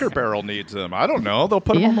ones. Maybe Cracker Barrel needs them. I don't know. They'll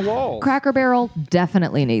put them on the wall. Cracker Barrel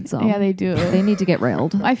definitely needs them. Yeah, they do. They need to get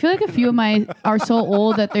railed. I feel like a few of my are so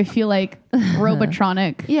old that they feel like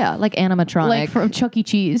robotronic. Yeah, like animatronic. Like from Chuck E.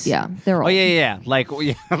 Cheese. Yeah, they're old. Oh yeah. Like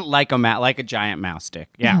a giant mouse stick.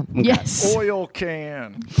 Yeah. Okay. Yes. Oil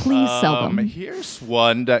can. Please sell them. Here's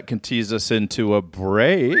one that can tease us into a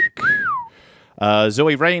break.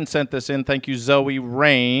 Zoe Rain sent this in. Thank you, Zoe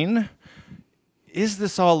Rain. Is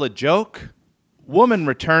this all a joke? Woman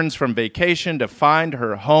returns from vacation to find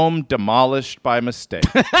her home demolished by mistake.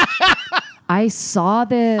 I saw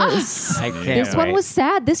this. This one was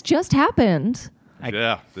sad. This just happened.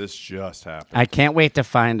 This just happened. I can't wait to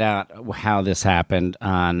find out how this happened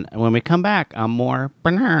when we come back on more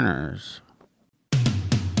Bananas.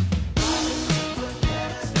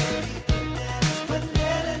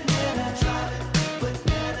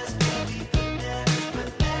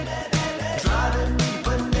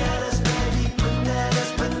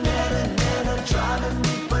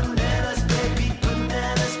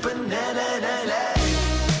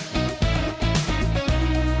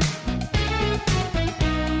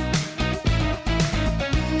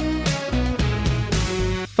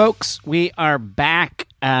 Folks, we are back.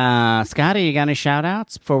 Scotty, you got any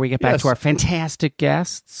shout-outs before we get back to our fantastic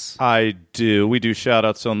guests? I do. We do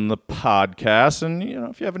shout-outs on the podcast, and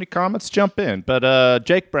if you have any comments, jump in. But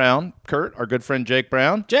Jake Brown, Kurt, our good friend Jake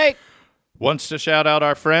Brown. Jake! Wants to shout out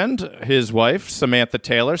our friend, his wife, Samantha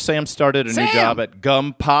Taylor. Sam started a new job at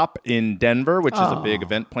Gum Pop in Denver, which is a big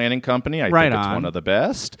event planning company. I think it's one of the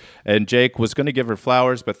best. And Jake was going to give her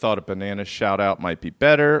flowers, but thought a banana shout out might be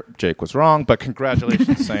better. Jake was wrong, but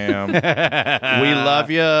congratulations, Sam. We love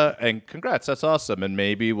you, and congrats. That's awesome. And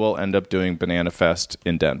maybe we'll end up doing Banana Fest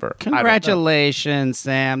in Denver. Congratulations,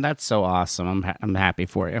 Sam. That's so awesome. I'm happy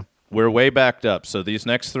for you. We're way backed up, so these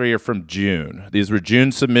next three are from June. These were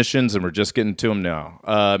June submissions, and we're just getting to them now.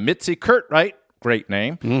 Mitzi Curtright, great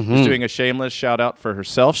name, is doing a shameless shout-out for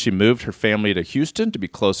herself. She moved her family to Houston to be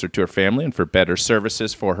closer to her family and for better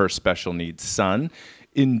services for her special needs son.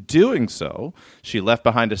 In doing so, she left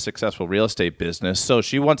behind a successful real estate business, so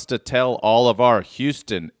she wants to tell all of our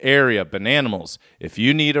Houston area Bananimals, if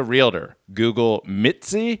you need a realtor, Google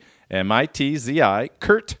Mitzi, M-I-T-Z-I,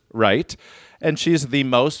 Curtright, and she's the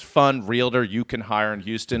most fun realtor you can hire in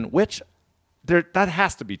Houston, which that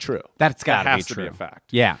has to be true. That's got to be true. Be a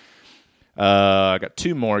fact. Yeah. I got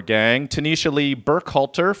two more, gang. Tanisha Lee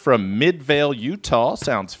Burkhalter from Midvale, Utah.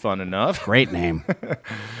 Sounds fun enough. Great name.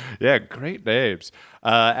 Yeah, great names.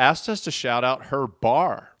 Asked us to shout out her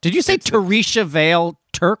bar. Did you say Tarisha Vale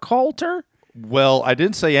Turkhalter? Well, I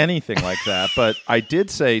didn't say anything like that, but I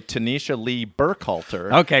did say Tanisha Lee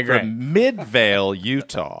Burkhalter Okay, great. from Midvale,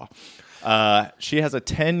 Utah. She has a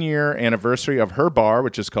 10-year anniversary of her bar,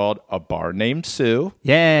 which is called A Bar Named Sue.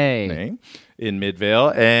 Yay. In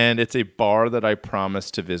Midvale, and it's a bar that I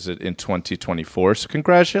promised to visit in 2024. So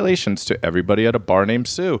congratulations to everybody at A Bar Named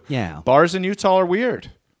Sue. Yeah. Bars in Utah are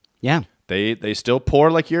weird. Yeah. They still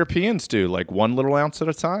pour like Europeans do, like 1 little ounce at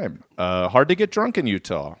a time. Hard to get drunk in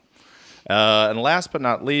Utah. And last but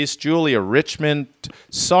not least, Julia Richmond.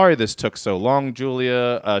 Sorry this took so long,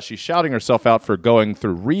 Julia. She's shouting herself out for going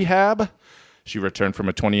through rehab. She returned from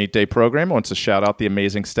a 28-day program. Wants to shout out the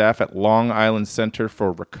amazing staff at Long Island Center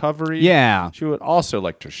for Recovery. Yeah. She would also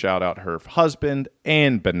like to shout out her husband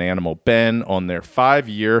and Bananimal Ben on their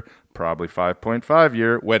 5-year, probably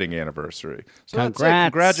 5.5-year wedding anniversary. So Congrats. That's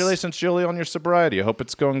it. Congratulations, Julie, on your sobriety. I hope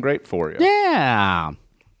it's going great for you. Yeah.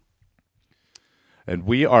 And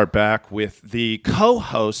we are back with the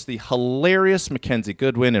co-hosts, the hilarious McKenzie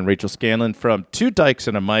Goodwin and Rachel Scanlon from Two Dykes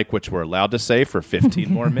and a Mic, which we're allowed to say for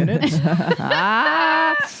 15 more minutes.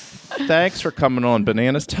 Thanks for coming on,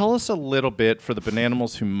 Bananas. Tell us a little bit for the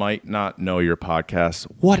Bananimals who might not know your podcast.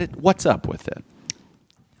 What's up with it?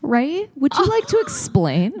 Right? Would you like to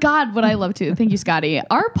explain? God, would I love to. Thank you, Scotty.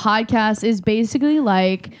 Our podcast is basically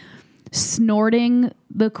like snorting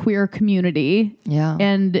the queer community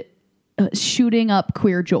and shooting up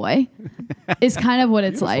queer joy is kind of what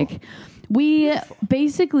it's like. We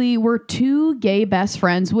basically were 2 gay best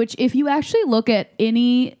friends, which if you actually look at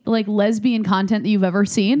any like lesbian content that you've ever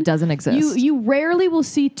seen, doesn't exist. You rarely will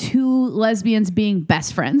see 2 lesbians being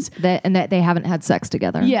best friends. That they haven't had sex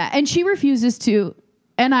together. Yeah, and she refuses to,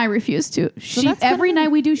 and I refuse to. Every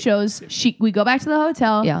night we do shows, we go back to the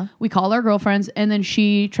hotel, we call our girlfriends, and then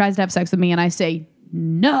she tries to have sex with me, and I say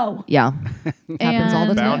no. Yeah. Happens all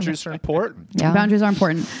the time. Boundaries are important. Yeah. Boundaries are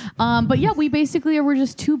important. But yeah, we're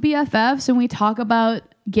just 2 BFFs and we talk about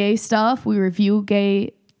gay stuff. We review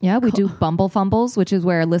gay. Yeah, we do Bumble Fumbles, which is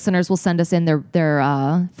where listeners will send us in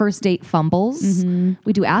their first date fumbles. Mm-hmm.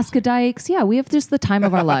 We do Ask a Dykes. Yeah, we have just the time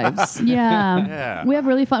of our lives. Yeah. We have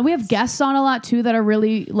really fun. We have guests on a lot too that are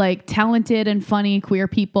really like talented and funny queer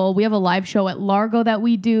people. We have a live show at Largo that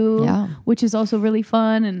we do, which is also really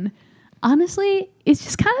fun. And honestly, it's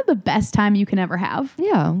just kind of the best time you can ever have.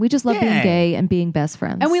 Yeah, we just love being gay and being best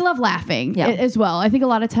friends. And we love laughing as well. I think a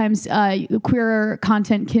lot of times queer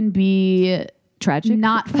content can be tragic,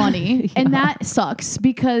 not funny. And that sucks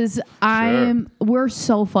because we're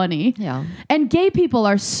so funny. Yeah. And gay people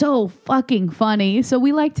are so fucking funny. So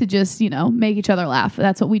we like to just, make each other laugh.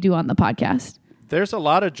 That's what we do on the podcast. There's a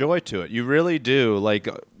lot of joy to it. You really do. Like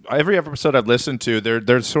every episode I've listened to,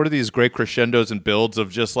 there's sort of these great crescendos and builds of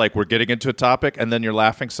just like we're getting into a topic and then you're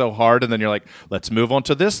laughing so hard and then you're like, let's move on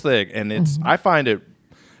to this thing. And it's I find it,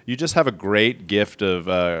 you just have a great gift of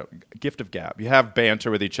gab. You have banter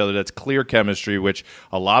with each other. That's clear chemistry, which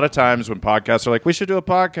a lot of times when podcasts are like, we should do a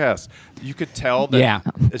podcast, you could tell that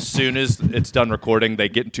as soon as it's done recording, they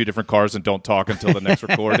get in 2 different cars and don't talk until the next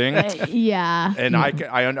recording. And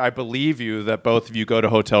I believe you that both of you go to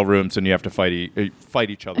hotel rooms and you have to fight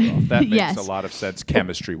each other off. That makes a lot of sense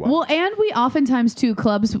chemistry-wise. Well, and we oftentimes too,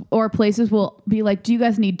 clubs or places will be like, do you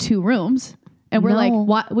guys need 2 rooms? And we're like,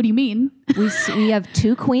 what do you mean? We have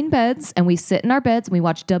 2 queen beds and we sit in our beds and we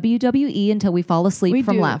watch WWE until we fall asleep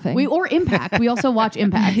from laughing. Or Impact. We also watch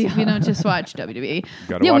Impact. We don't just watch WWE. You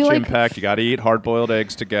got to watch Impact. You got to eat hard-boiled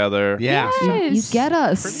eggs together. Yeah. Yes. You get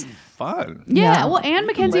us. Pretty fun. Yeah. Well, and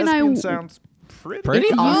McKenzie and I... sounds pretty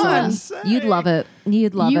awesome. You'd love it. You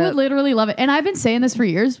would literally love it. And I've been saying this for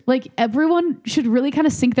years. Like, everyone should really kind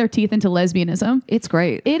of sink their teeth into lesbianism. It's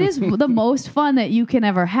great. It is the most fun that you can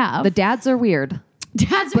ever have. The dads are weird.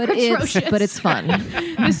 Dads are atrocious. But it's fun.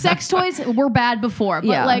 The sex toys were bad before,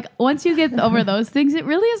 but like once you get over those things, it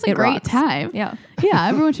really is a great time. Yeah,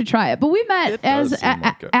 everyone should try it. But we met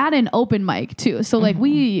at an open mic too, so like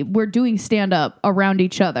we were doing stand up around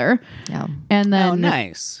each other. Yeah, and then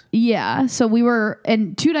nice. Yeah, so we were,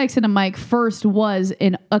 and Two Dykes and a Mic first was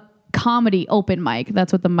in a comedy open mic.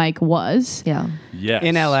 That's what the mic was. Yeah,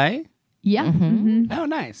 in LA. Yeah. Mm-hmm. Oh,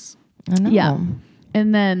 nice. I know. Yeah,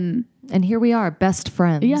 and then. And here we are, best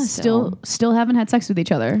friends. Yeah, still haven't had sex with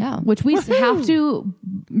each other. Yeah. Which we have to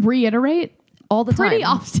reiterate all the time. Pretty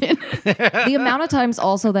often. The amount of times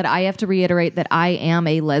also that I have to reiterate that I am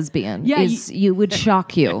a lesbian you would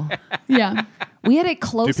shock you. Yeah. We had a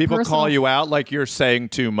close. Do people call you out like you're saying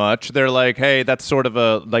too much? They're like, hey, that's sort of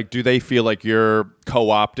a, like, do they feel like you're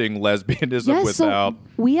co-opting lesbianism without? So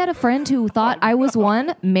we had a friend who thought I was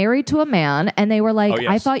one married to a man, and they were like,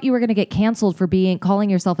 I thought you were going to get canceled for calling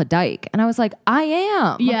yourself a dyke. And I was like, I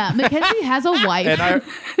am. Yeah. McKenzie has a wife. And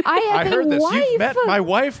I have heard a this. wife. You've met my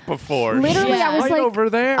wife before. Literally, I was right like, over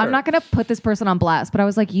there. I'm not going to put this person on blast, but I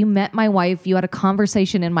was like, you met my wife. You had a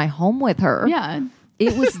conversation in my home with her. Yeah.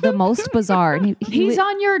 It was the most bizarre. And He's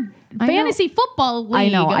on your fantasy football league. I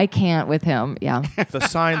know. I can't with him. Yeah. The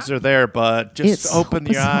signs are there, but just It's open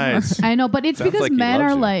so your eyes. I know, but it's Sounds because like he men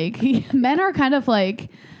are loves you. like, men are kind of like,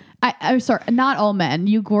 I'm sorry, not all men,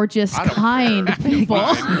 you gorgeous, I don't kind care. people.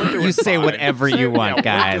 You say whatever you want,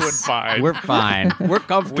 Yeah, guys. we're doing fine. We're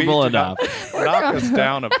comfortable do enough. not knock us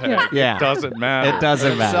down a peg. Yeah. It doesn't matter. It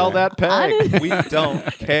doesn't matter. Sell that peg. We don't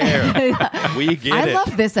care. We get I it.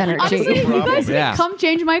 love this energy. Honestly, you guys Yeah. can come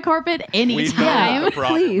change my carpet anytime. know.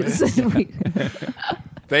 Problem Please.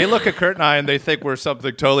 They look at Kurt and I and they think we're something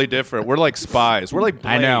totally different. We're like spies. We're like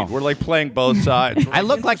Blade. I know. We're like playing both sides. I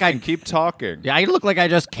look like I keep talking. Yeah, I look like I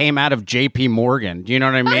just came out of J.P. Morgan. Do you know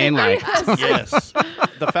what I mean? Like, Yes.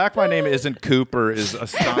 The fact my name isn't Cooper is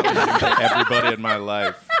astonishing to everybody in my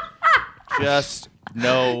life. Just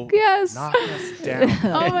no. Yes. Knock us down.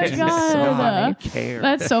 Oh my god, so funny. Care.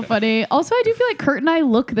 that's so funny. Also, I do feel like Kurt and I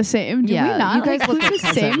look the same. Do Yeah, we not? you guys like, look the like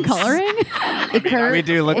same cousins. coloring. we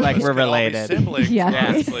do look like we're Could all be related. siblings. Yeah.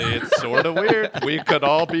 Honestly, it's sort of weird. We could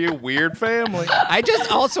all be a weird family. I just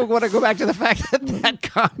also want to go back to the fact that that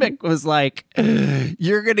comic was like,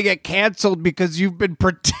 you're going to get canceled because you've been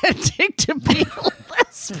pretending to be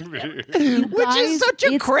lesbian, which Guys, is such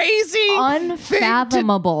a it's crazy,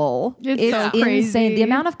 unfathomable. It's so crazy. insane. The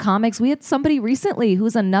amount of comics. We had somebody recently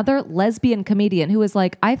who's another lesbian comedian who was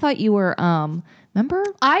like, I thought you were, remember?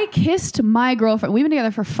 I kissed my girlfriend. We've been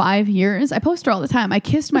together for 5 years. I post her all the time. I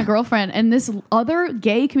kissed my girlfriend, and this other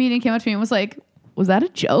gay comedian came up to me and was like, was that a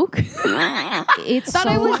joke? It's Thought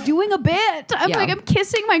I was doing a bit. I'm Yeah. like, I'm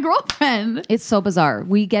kissing my girlfriend. It's so bizarre.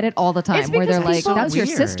 We get it all the time It's where they're because like, people- that's your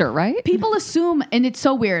Weird. sister, right? People assume, and it's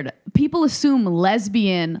so weird, people assume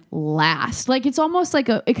lesbian last. Like, it's almost like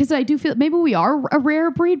because I do feel, maybe we are a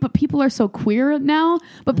rare breed, but people are so queer now.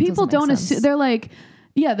 But people doesn't make don't sense. assume, they're like,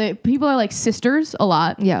 yeah, people are like sisters a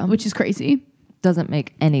lot. Yeah. Which is crazy. Doesn't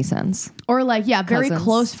make any sense. Or like, yeah, very Cousins.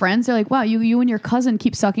 close friends. They're like, wow, you and your cousin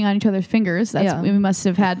keep sucking on each other's fingers. That's Yeah. we must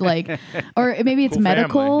have had like, or maybe it's Cool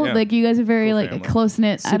medical. family, yeah. Like you guys are very Cool like family. close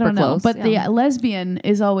knit. I Super don't know, close, but yeah. the lesbian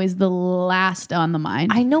is always the last on the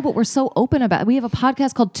mind. I know, but we're so open about it. We have a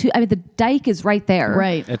podcast called the Dyke is right there.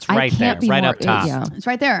 Right. It's I right can't there, be right more- up top. Yeah. It's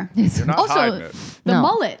right there. You're not hiding Also, it. the No.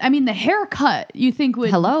 mullet. I mean, the haircut. You think would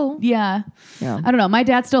Hello? Yeah. Yeah. I don't know. My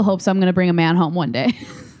dad still hopes I'm going to bring a man home one day,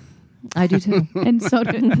 I do too. and so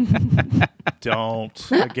do.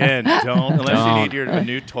 Don't. Again, don't. Unless you need a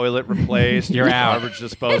new toilet replaced. You're your out. Garbage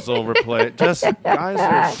disposal replaced. Just,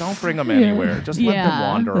 guys, don't bring them anywhere. Just let them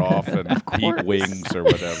Yeah. wander off and eat wings or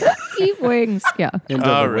whatever. Eat wings. Yeah. Into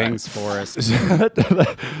All the right. wings forest.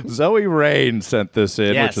 Zoe Rain sent this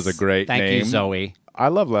in, Yes. which is a great Thank name. you, Zoe. I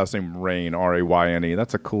love last name Rain, Rayne.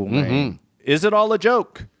 That's a cool name. Is it all a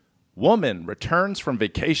joke? Woman returns from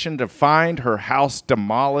vacation to find her house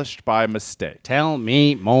demolished by mistake. Tell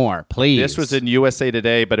me more, please. This was in USA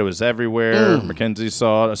Today, but it was everywhere. McKenzie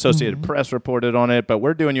saw it. Associated Press reported on it, but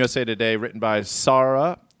we're doing USA Today, written by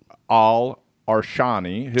Sarah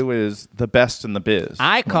Al-Arshani, who is the best in the biz.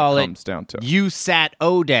 I call when it comes down to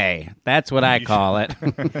USAT-O Day. That's what I call it.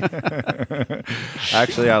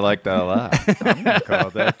 Actually, I like that a lot. I'm going to call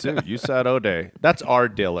it that too. USAT O-Day. That's our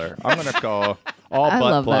diller. I'm going to call all I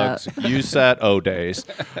butt love plugs USAT O-Days.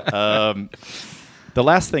 The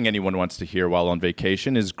last thing anyone wants to hear while on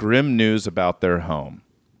vacation is grim news about their home.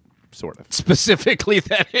 Sort of. Specifically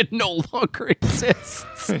that it no longer exists.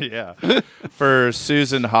 Yeah. For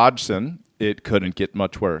Susan Hodgson, it couldn't get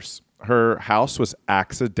much worse. Her house was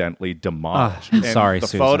accidentally demolished. And sorry, the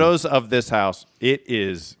Susan. photos of this house, it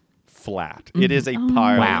is flat. It is a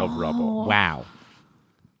pile of rubble. Wow.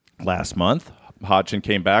 Last month, Hodgson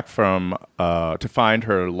came back from to find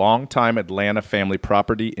her longtime Atlanta family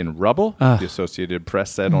property in rubble. The Associated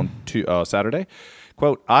Press said on Saturday,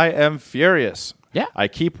 quote, "I am furious. Yeah. I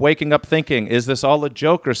keep waking up thinking, is this all a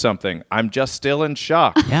joke or something? I'm just still in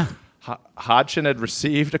shock." Yeah. Hodgson had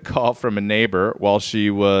received a call from a neighbor while she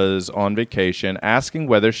was on vacation asking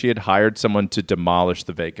whether she had hired someone to demolish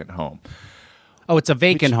the vacant home. Oh, it's a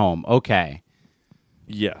vacant home. Okay.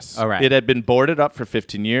 Yes. All right. It had been boarded up for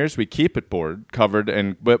 15 years. We keep it boarded,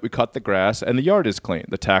 covered, but we cut the grass, and the yard is clean.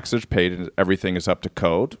 The taxes paid, and everything is up to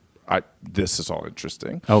code. This is all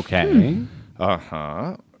interesting. Okay.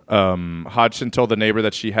 Uh-huh. Hodgson told the neighbor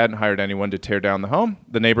that she hadn't hired anyone to tear down the home.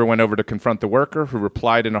 The neighbor went over to confront the worker, who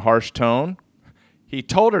replied in a harsh tone. He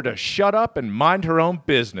told her to shut up and mind her own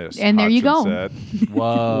business. And there you Hodgson go. said.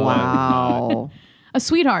 Whoa. Wow. A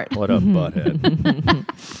sweetheart. What a butthead.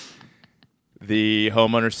 The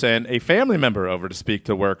homeowner sent a family member over to speak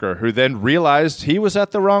to the worker, who then realized he was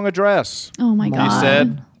at the wrong address. Oh, my God. He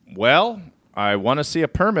said, well, I want to see a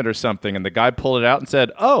permit or something. And the guy pulled it out and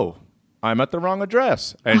said, oh, I'm at the wrong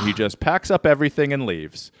address. And he just packs up everything and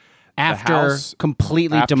leaves. After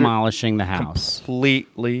completely demolishing the house.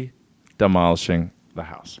 Completely demolishing the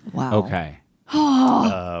house. Wow. Okay.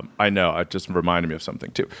 I know. It just reminded me of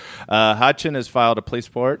something, too. Hutchin has filed a police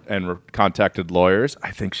report and contacted lawyers.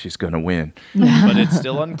 I think she's going to win. But it's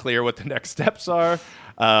still unclear what the next steps are.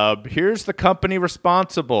 Here's the company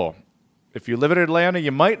responsible. If you live in Atlanta,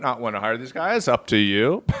 you might not want to hire these guys. Up to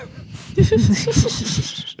you.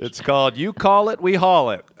 It's called You Call It, We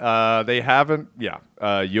Haul It. They haven't,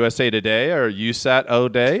 USA Today, or USAT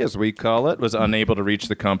O-Day, as we call it, was unable to reach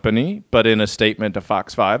the company. But in a statement to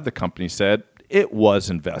Fox 5, the company said it was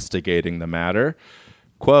investigating the matter.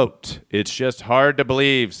 Quote, it's just hard to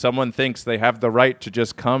believe someone thinks they have the right to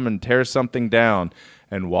just come and tear something down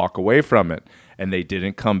and walk away from it. And they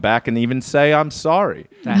didn't come back and even say, I'm sorry.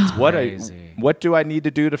 That's crazy. What do I need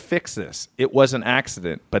to do to fix this? It was an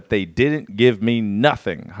accident, but they didn't give me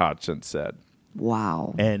nothing, Hodgson said.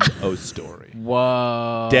 Wow. End of story.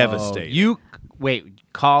 Whoa. Devastating. You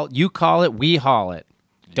call it, we haul it.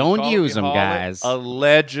 Don't use them, guys.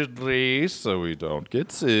 Allegedly, so we don't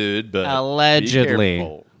get sued. But allegedly. Be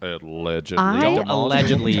careful. Allegedly. Don't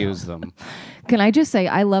allegedly use them. Can I just say,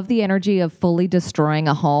 I love the energy of fully destroying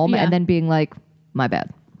a home and then being like, my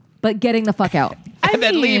bad. But getting the fuck out. And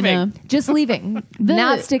then leaving. Just leaving.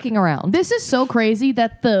 Not sticking around. This is so crazy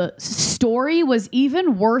that the story was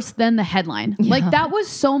even worse than the headline. Yeah. Like, that was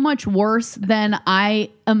so much worse than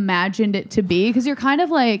I imagined it to be. Because you're kind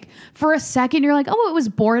of like, for a second, you're like, oh, it was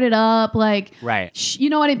boarded up. Like, right. You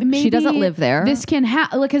know what? Maybe she doesn't live there. This can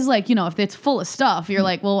happen. Because, like, you know, if it's full of stuff, you're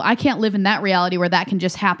like, well, I can't live in that reality where that can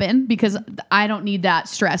just happen because I don't need that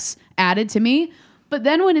stress added to me. But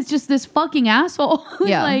then when it's just this fucking asshole who's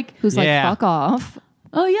like, fuck off.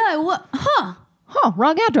 Oh yeah, what?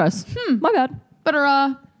 Wrong address. My bad.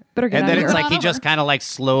 Better get And out then of it's here. like he just kind of like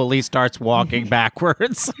slowly starts walking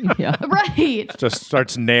backwards. Yeah. Right. Just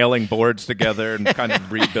starts nailing boards together and kind of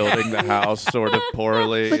rebuilding the house sort of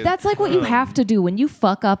poorly. But that's like what you have to do when you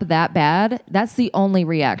fuck up that bad. That's the only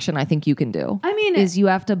reaction I think you can do. I mean, is you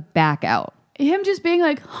have to back out. Him just being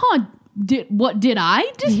like, did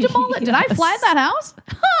I just demolish it? Did I fly in that house?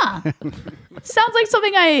 Sounds like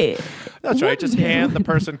something That's right. Just hand the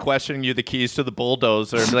person questioning you the keys to the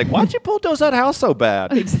bulldozer and be like, why'd you bulldoze that house so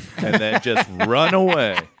bad? And then just run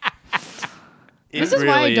away. This is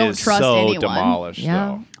why I don't trust anyone. Demolished, Yeah.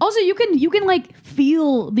 though. Also, you can like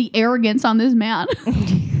feel the arrogance on this man.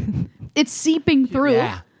 It's seeping through.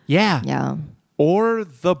 Yeah. Or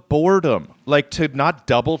the boredom. Like to not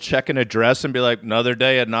double check an address and be like, another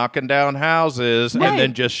day of knocking down houses, Right. and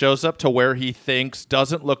then just shows up to where he thinks,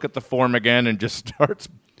 doesn't look at the form again, and just starts.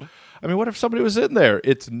 I mean, what if somebody was in there?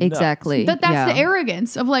 It's nuts. Exactly. That's the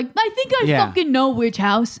arrogance of like, I think I fucking know which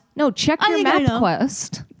house. No, check I your think I know.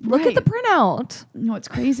 MapQuest. Look Right. at the printout. No, it's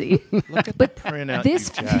crazy. Look at the printout,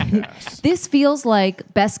 This you jackass. this feels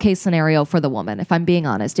like best case scenario for the woman, if I'm being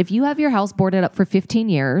honest. If you have your house boarded up for 15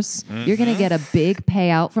 years, you're going to get a big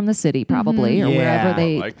payout from the city probably or wherever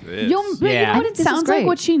they like this. You know what it This is sounds like great.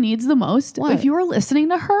 what she needs the most? What? If you were listening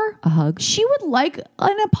to her, a hug. she would like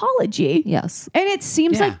an apology. Yes. And it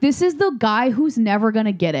seems like this is the guy who's never going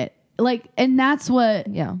to get it. Like, and that's what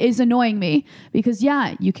is annoying me because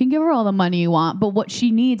you can give her all the money you want, but what she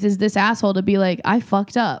needs is this asshole to be like, I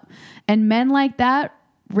fucked up. And men like that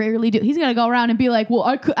rarely do. He's going to go around and be like,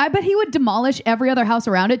 well, I bet he would demolish every other house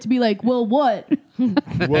around it to be like, well, what?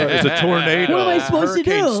 What? It's a tornado. What am I supposed to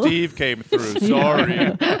Hurricane do? Steve came through.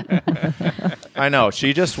 Sorry. I know.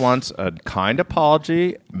 She just wants a kind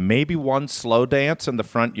apology. Maybe one slow dance in the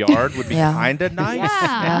front yard would be kind of nice.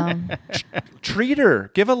 Yeah. Treat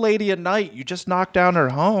her. Give a lady a night. You just knocked down her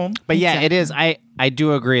home. But it is. I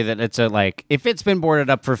do agree that it's if it's been boarded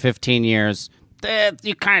up for 15 years,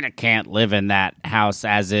 you kind of can't live in that house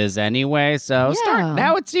as is anyway. So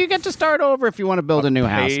you get to start over if you want to build a new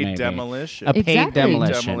house. Maybe Demolition. A paid Exactly.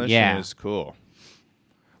 demolition. Demolition is cool.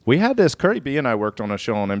 We had this. Curry B and I worked on a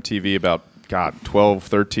show on MTV about 12,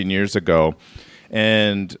 13 years ago.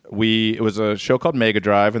 And it was a show called Mega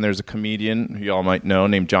Drive, and there's a comedian who y'all might know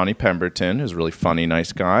named Johnny Pemberton, who's a really funny,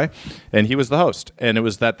 nice guy. And he was the host. And it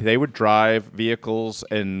was that they would drive vehicles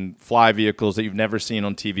and fly vehicles that you've never seen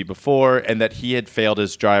on TV before, and that he had failed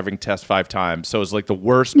his driving test 5 times. So it was like the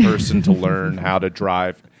worst person to learn how to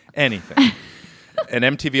drive anything. And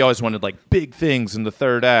MTV always wanted like big things in the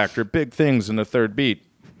third act or big things in the third beat.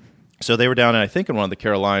 So they were down, I think, in one of the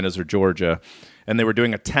Carolinas or Georgia, and they were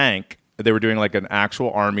doing a tank. they were doing like an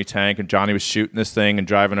actual army tank, and Johnny was shooting this thing and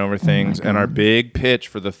driving over things. And our big pitch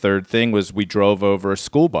for the third thing was we drove over a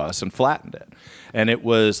school bus and flattened it. And it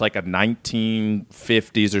was like a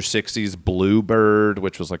 1950s or 60s Bluebird,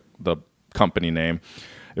 which was like the company name.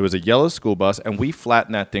 It was a yellow school bus, and we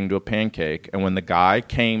flattened that thing to a pancake. And when the guy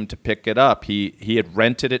came to pick it up, he had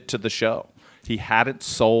rented it to the show. He hadn't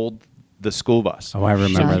sold the school bus. Oh, I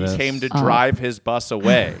remember this. He came to drive his bus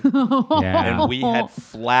away. Yeah. And we had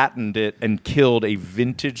flattened it and killed a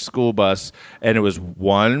vintage school bus. And it was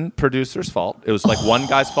one producer's fault. It was like one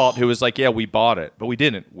guy's fault who was like, yeah, we bought it. But we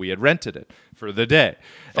didn't. We had rented it for the day.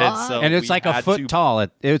 And it's like a foot tall.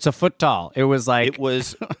 It's a foot tall. It was like... It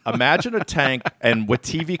was, imagine a tank, and with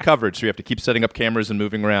TV coverage, so you have to keep setting up cameras and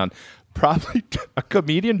moving around. Probably a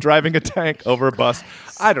comedian driving a tank over a bus,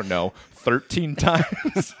 I don't know, 13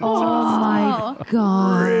 times. Oh my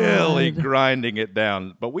God. Really grinding it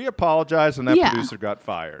down. But we apologized, and that producer got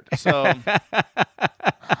fired. So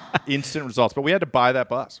instant results. But we had to buy that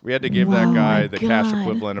bus. We had to give that guy the cash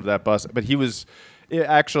equivalent of that bus. But he was...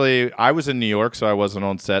 Actually, I was in New York, so I wasn't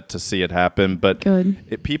on set to see it happen. But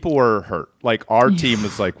people were hurt. Like, our team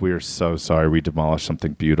was like, we're so sorry. We demolished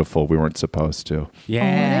something beautiful we weren't supposed to.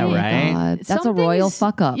 Yeah, right? God. That's a royal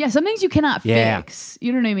fuck up. Yeah, some things you cannot fix.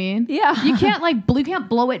 You know what I mean? Yeah. You can't you can't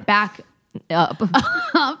blow it back up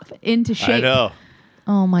into shape. I know.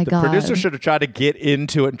 Oh my God. The producer should have tried to get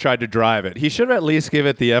into it and tried to drive it. He should have at least give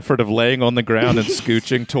it the effort of laying on the ground and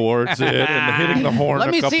scooching towards it and hitting the horn Let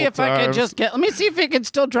me see if times. I can just get... Let me see if he can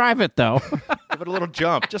still drive it, though. Give it a little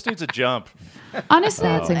jump. Just needs a jump. Honestly,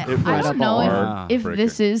 That's I don't know if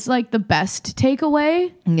this is like the best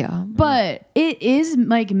takeaway. Yeah. But it is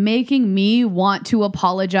like making me want to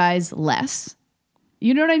apologize less.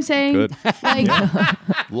 You know what I'm saying? Good.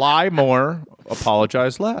 Like, lie more,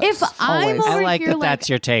 apologize less. if I'm over I like here, that that's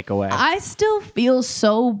your takeaway. I still feel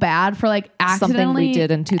so bad for like accidentally Something we did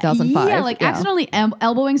in 2005. Yeah, accidentally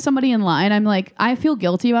elbowing somebody in line. I'm like, I feel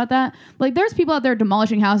guilty about that. Like, there's people out there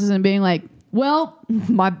demolishing houses and being like, well, you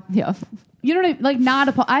know what I mean? Like,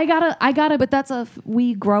 I gotta. But that's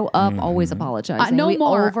we grow up always apologizing. No we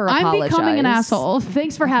more. over-apologize. I'm becoming an asshole.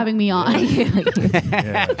 Thanks for having me on.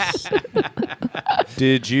 Yes.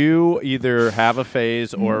 Did you either have a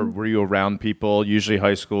phase or were you around people, usually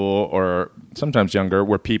high school or sometimes younger,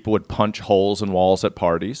 where people would punch holes in walls at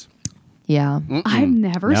parties? Yeah. I've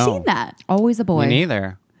never seen that. Always a boy. Me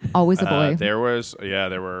neither. Always a boy. There was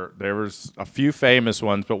a few famous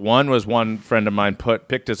ones, but one was one friend of mine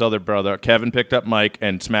picked his other brother. Kevin picked up Mike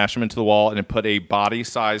and smashed him into the wall, and it put a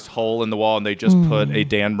body-sized hole in the wall, and they just put a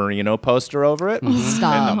Dan Marino poster over it.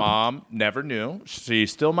 Stop. And the mom never knew. She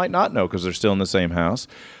still might not know because they're still in the same house.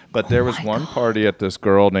 But there was one party at this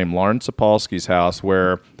girl named Lauren Sapolsky's house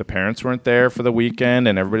where the parents weren't there for the weekend,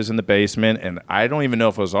 and everybody's in the basement. And I don't even know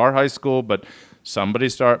if it was our high school, but somebody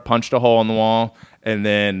punched a hole in the wall. And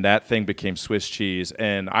then that thing became Swiss cheese.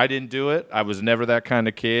 And I didn't do it. I was never that kind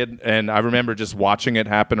of kid. And I remember just watching it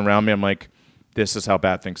happen around me. I'm like, this is how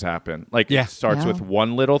bad things happen. Like, it starts with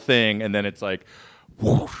one little thing, and then it's like,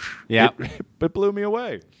 whoosh. Yeah. It blew me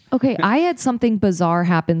away. Okay, I had something bizarre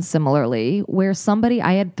happen similarly where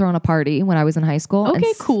I had thrown a party when I was in high school.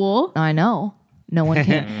 Okay, cool. I know. No one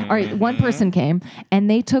came. All right, one person came,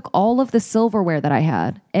 and they took all of the silverware that I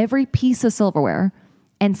had, every piece of silverware,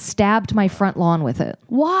 and stabbed my front lawn with it.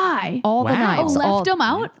 Why? All the knives. Left them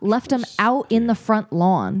out? Left them out in the front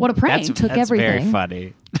lawn. What a prank. Took That's everything. very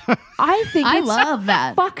funny. I think I it's love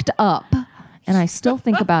that. fucked up. And I still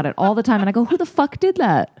think about it all the time. And I go, who the fuck did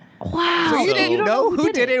that? Wow. So you didn't know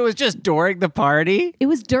who did it? It was just during the party? It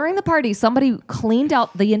was during the party. Somebody cleaned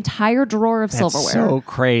out the entire drawer of That's silverware. so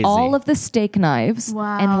crazy. All of the steak knives.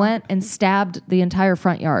 Wow. And went and stabbed the entire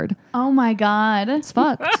front yard. Oh my God. It's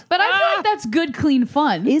fucked. But I feel like that's good, clean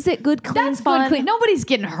fun. Is it good, clean That's fun? good, clean. Nobody's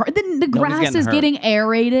getting hurt. The grass getting is hurt. getting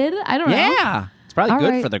aerated. I don't know. Yeah. It's probably All good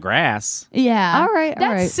right. for the grass. Yeah. All right, all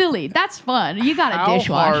That's right. silly. That's fun. You got a How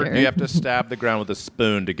dishwasher. hard do you have to stab the ground with a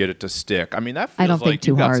spoon to get it to stick? I mean, that feels I don't like think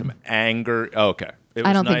too you got hard. some anger. Okay. It I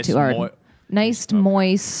was don't think nice too hard. Nice,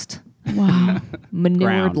 moist, manured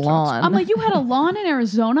Ground. lawn. I'm like, you had a lawn in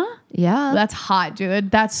Arizona? yeah. That's hot,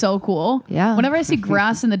 dude. That's so cool. Yeah. Whenever I see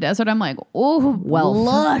grass in the desert, I'm like, oh, Wealth.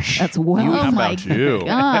 lush. That's wealth. Oh How my about you?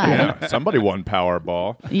 God. Yeah, somebody won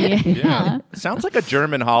Powerball. Yeah. Sounds like a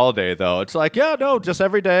German holiday, though. It's like, yeah, no, just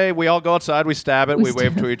every day we all go outside, we stab it, we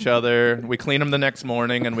wave to each other, we clean them the next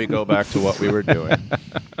morning, and we go back to what we were doing.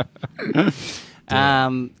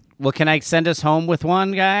 Well, can I send us home with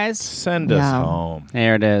one, guys? Send us Yeah. home.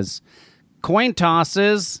 There it is. Coin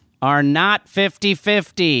tosses are not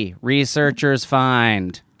 50-50, researchers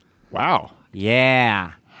find. Wow.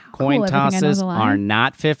 Yeah. Coin everything I know is tosses a lie. are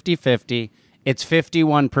not 50-50. It's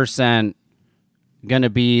 51% going to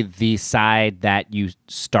be the side that you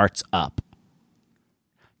starts up.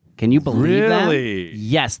 Can you believe that? Really?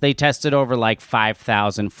 Yes, they tested over like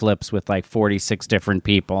 5,000 flips with like 46 different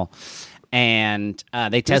people. And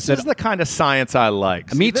they tested... This is the kind of science I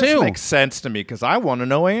like. Me See, too. This makes sense to me because I want to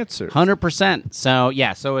know answers. 100%. So,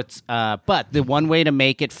 yeah, so it's... but the one way to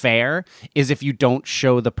make it fair is if you don't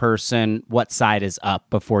show the person what side is up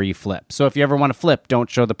before you flip. So if you ever want to flip, don't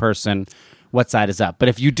show the person what side is up. But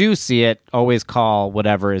if you do see it, always call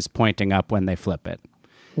whatever is pointing up when they flip it.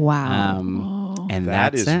 Wow. And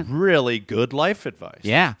That that's is it. really good life advice.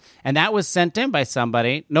 Yeah, and that was sent in by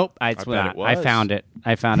somebody. Nope, I bet it was. found it.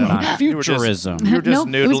 I found it on Futurism. You were just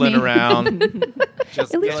Nope, it was me. noodling around.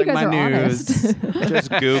 Just At least you guys are honest. Just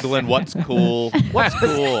Googling what's cool. What's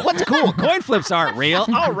cool? What's cool? Coin flips aren't real.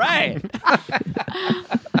 All right.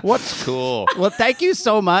 What's cool? Well, thank you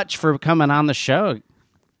so much for coming on the show.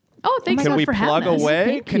 Oh, thanks so Can much we for plug having us. away?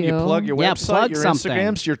 Thank Can you you. plug your Yeah, website, plug your something.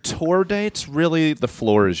 Instagrams, your tour dates? Really, the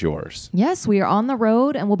floor is yours. Yes, we are on the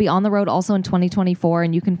road, and we'll be on the road also in 2024.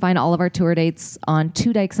 And you can find all of our tour dates on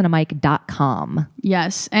twodykesandamike.com.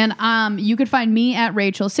 Yes, and you could find me at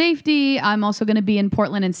Rachel Safety. I'm also going to be in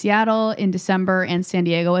Portland and Seattle in December and San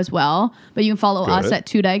Diego as well. But you can follow us Good. at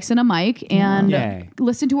Two Dykes and a Mic and Yay.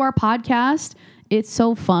 listen to our podcast. It's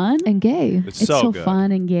so fun. And gay. It's It's so good.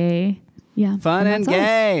 fun and gay. Yeah, Fun and that's us.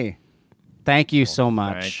 gay. Thank you so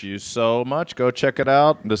much. Thank you so much. Go check it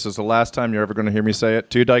out. This is the last time you're ever going to hear me say it.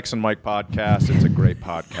 Two Dykes and Mike podcast. It's a great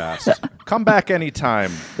podcast. Come back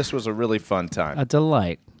anytime. This was a really fun time. A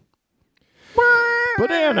delight.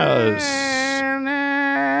 Bananas.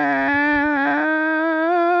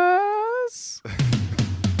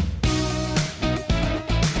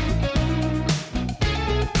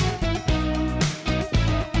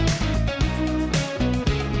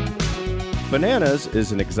 Bananas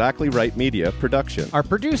is an Exactly Right Media production. Our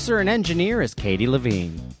producer and engineer is Katie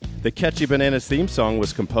Levine. The catchy Bananas theme song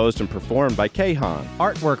was composed and performed by Kahan.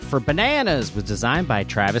 Artwork for Bananas was designed by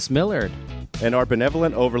Travis Millard. And our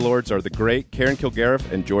benevolent overlords are the great Karen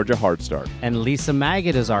Kilgariff and Georgia Hardstark. And Lisa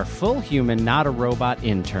Maggot is our full human, not a robot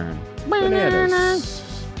intern. Bananas.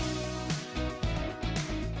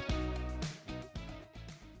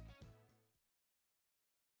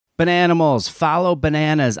 Bananimals, follow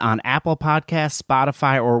Bananas on Apple Podcasts,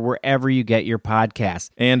 Spotify, or wherever you get your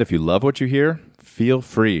podcasts. And if you love what you hear, feel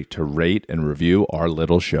free to rate and review our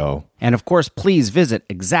little show. And of course, please visit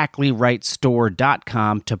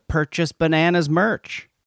exactlyrightstore.com to purchase Bananas merch.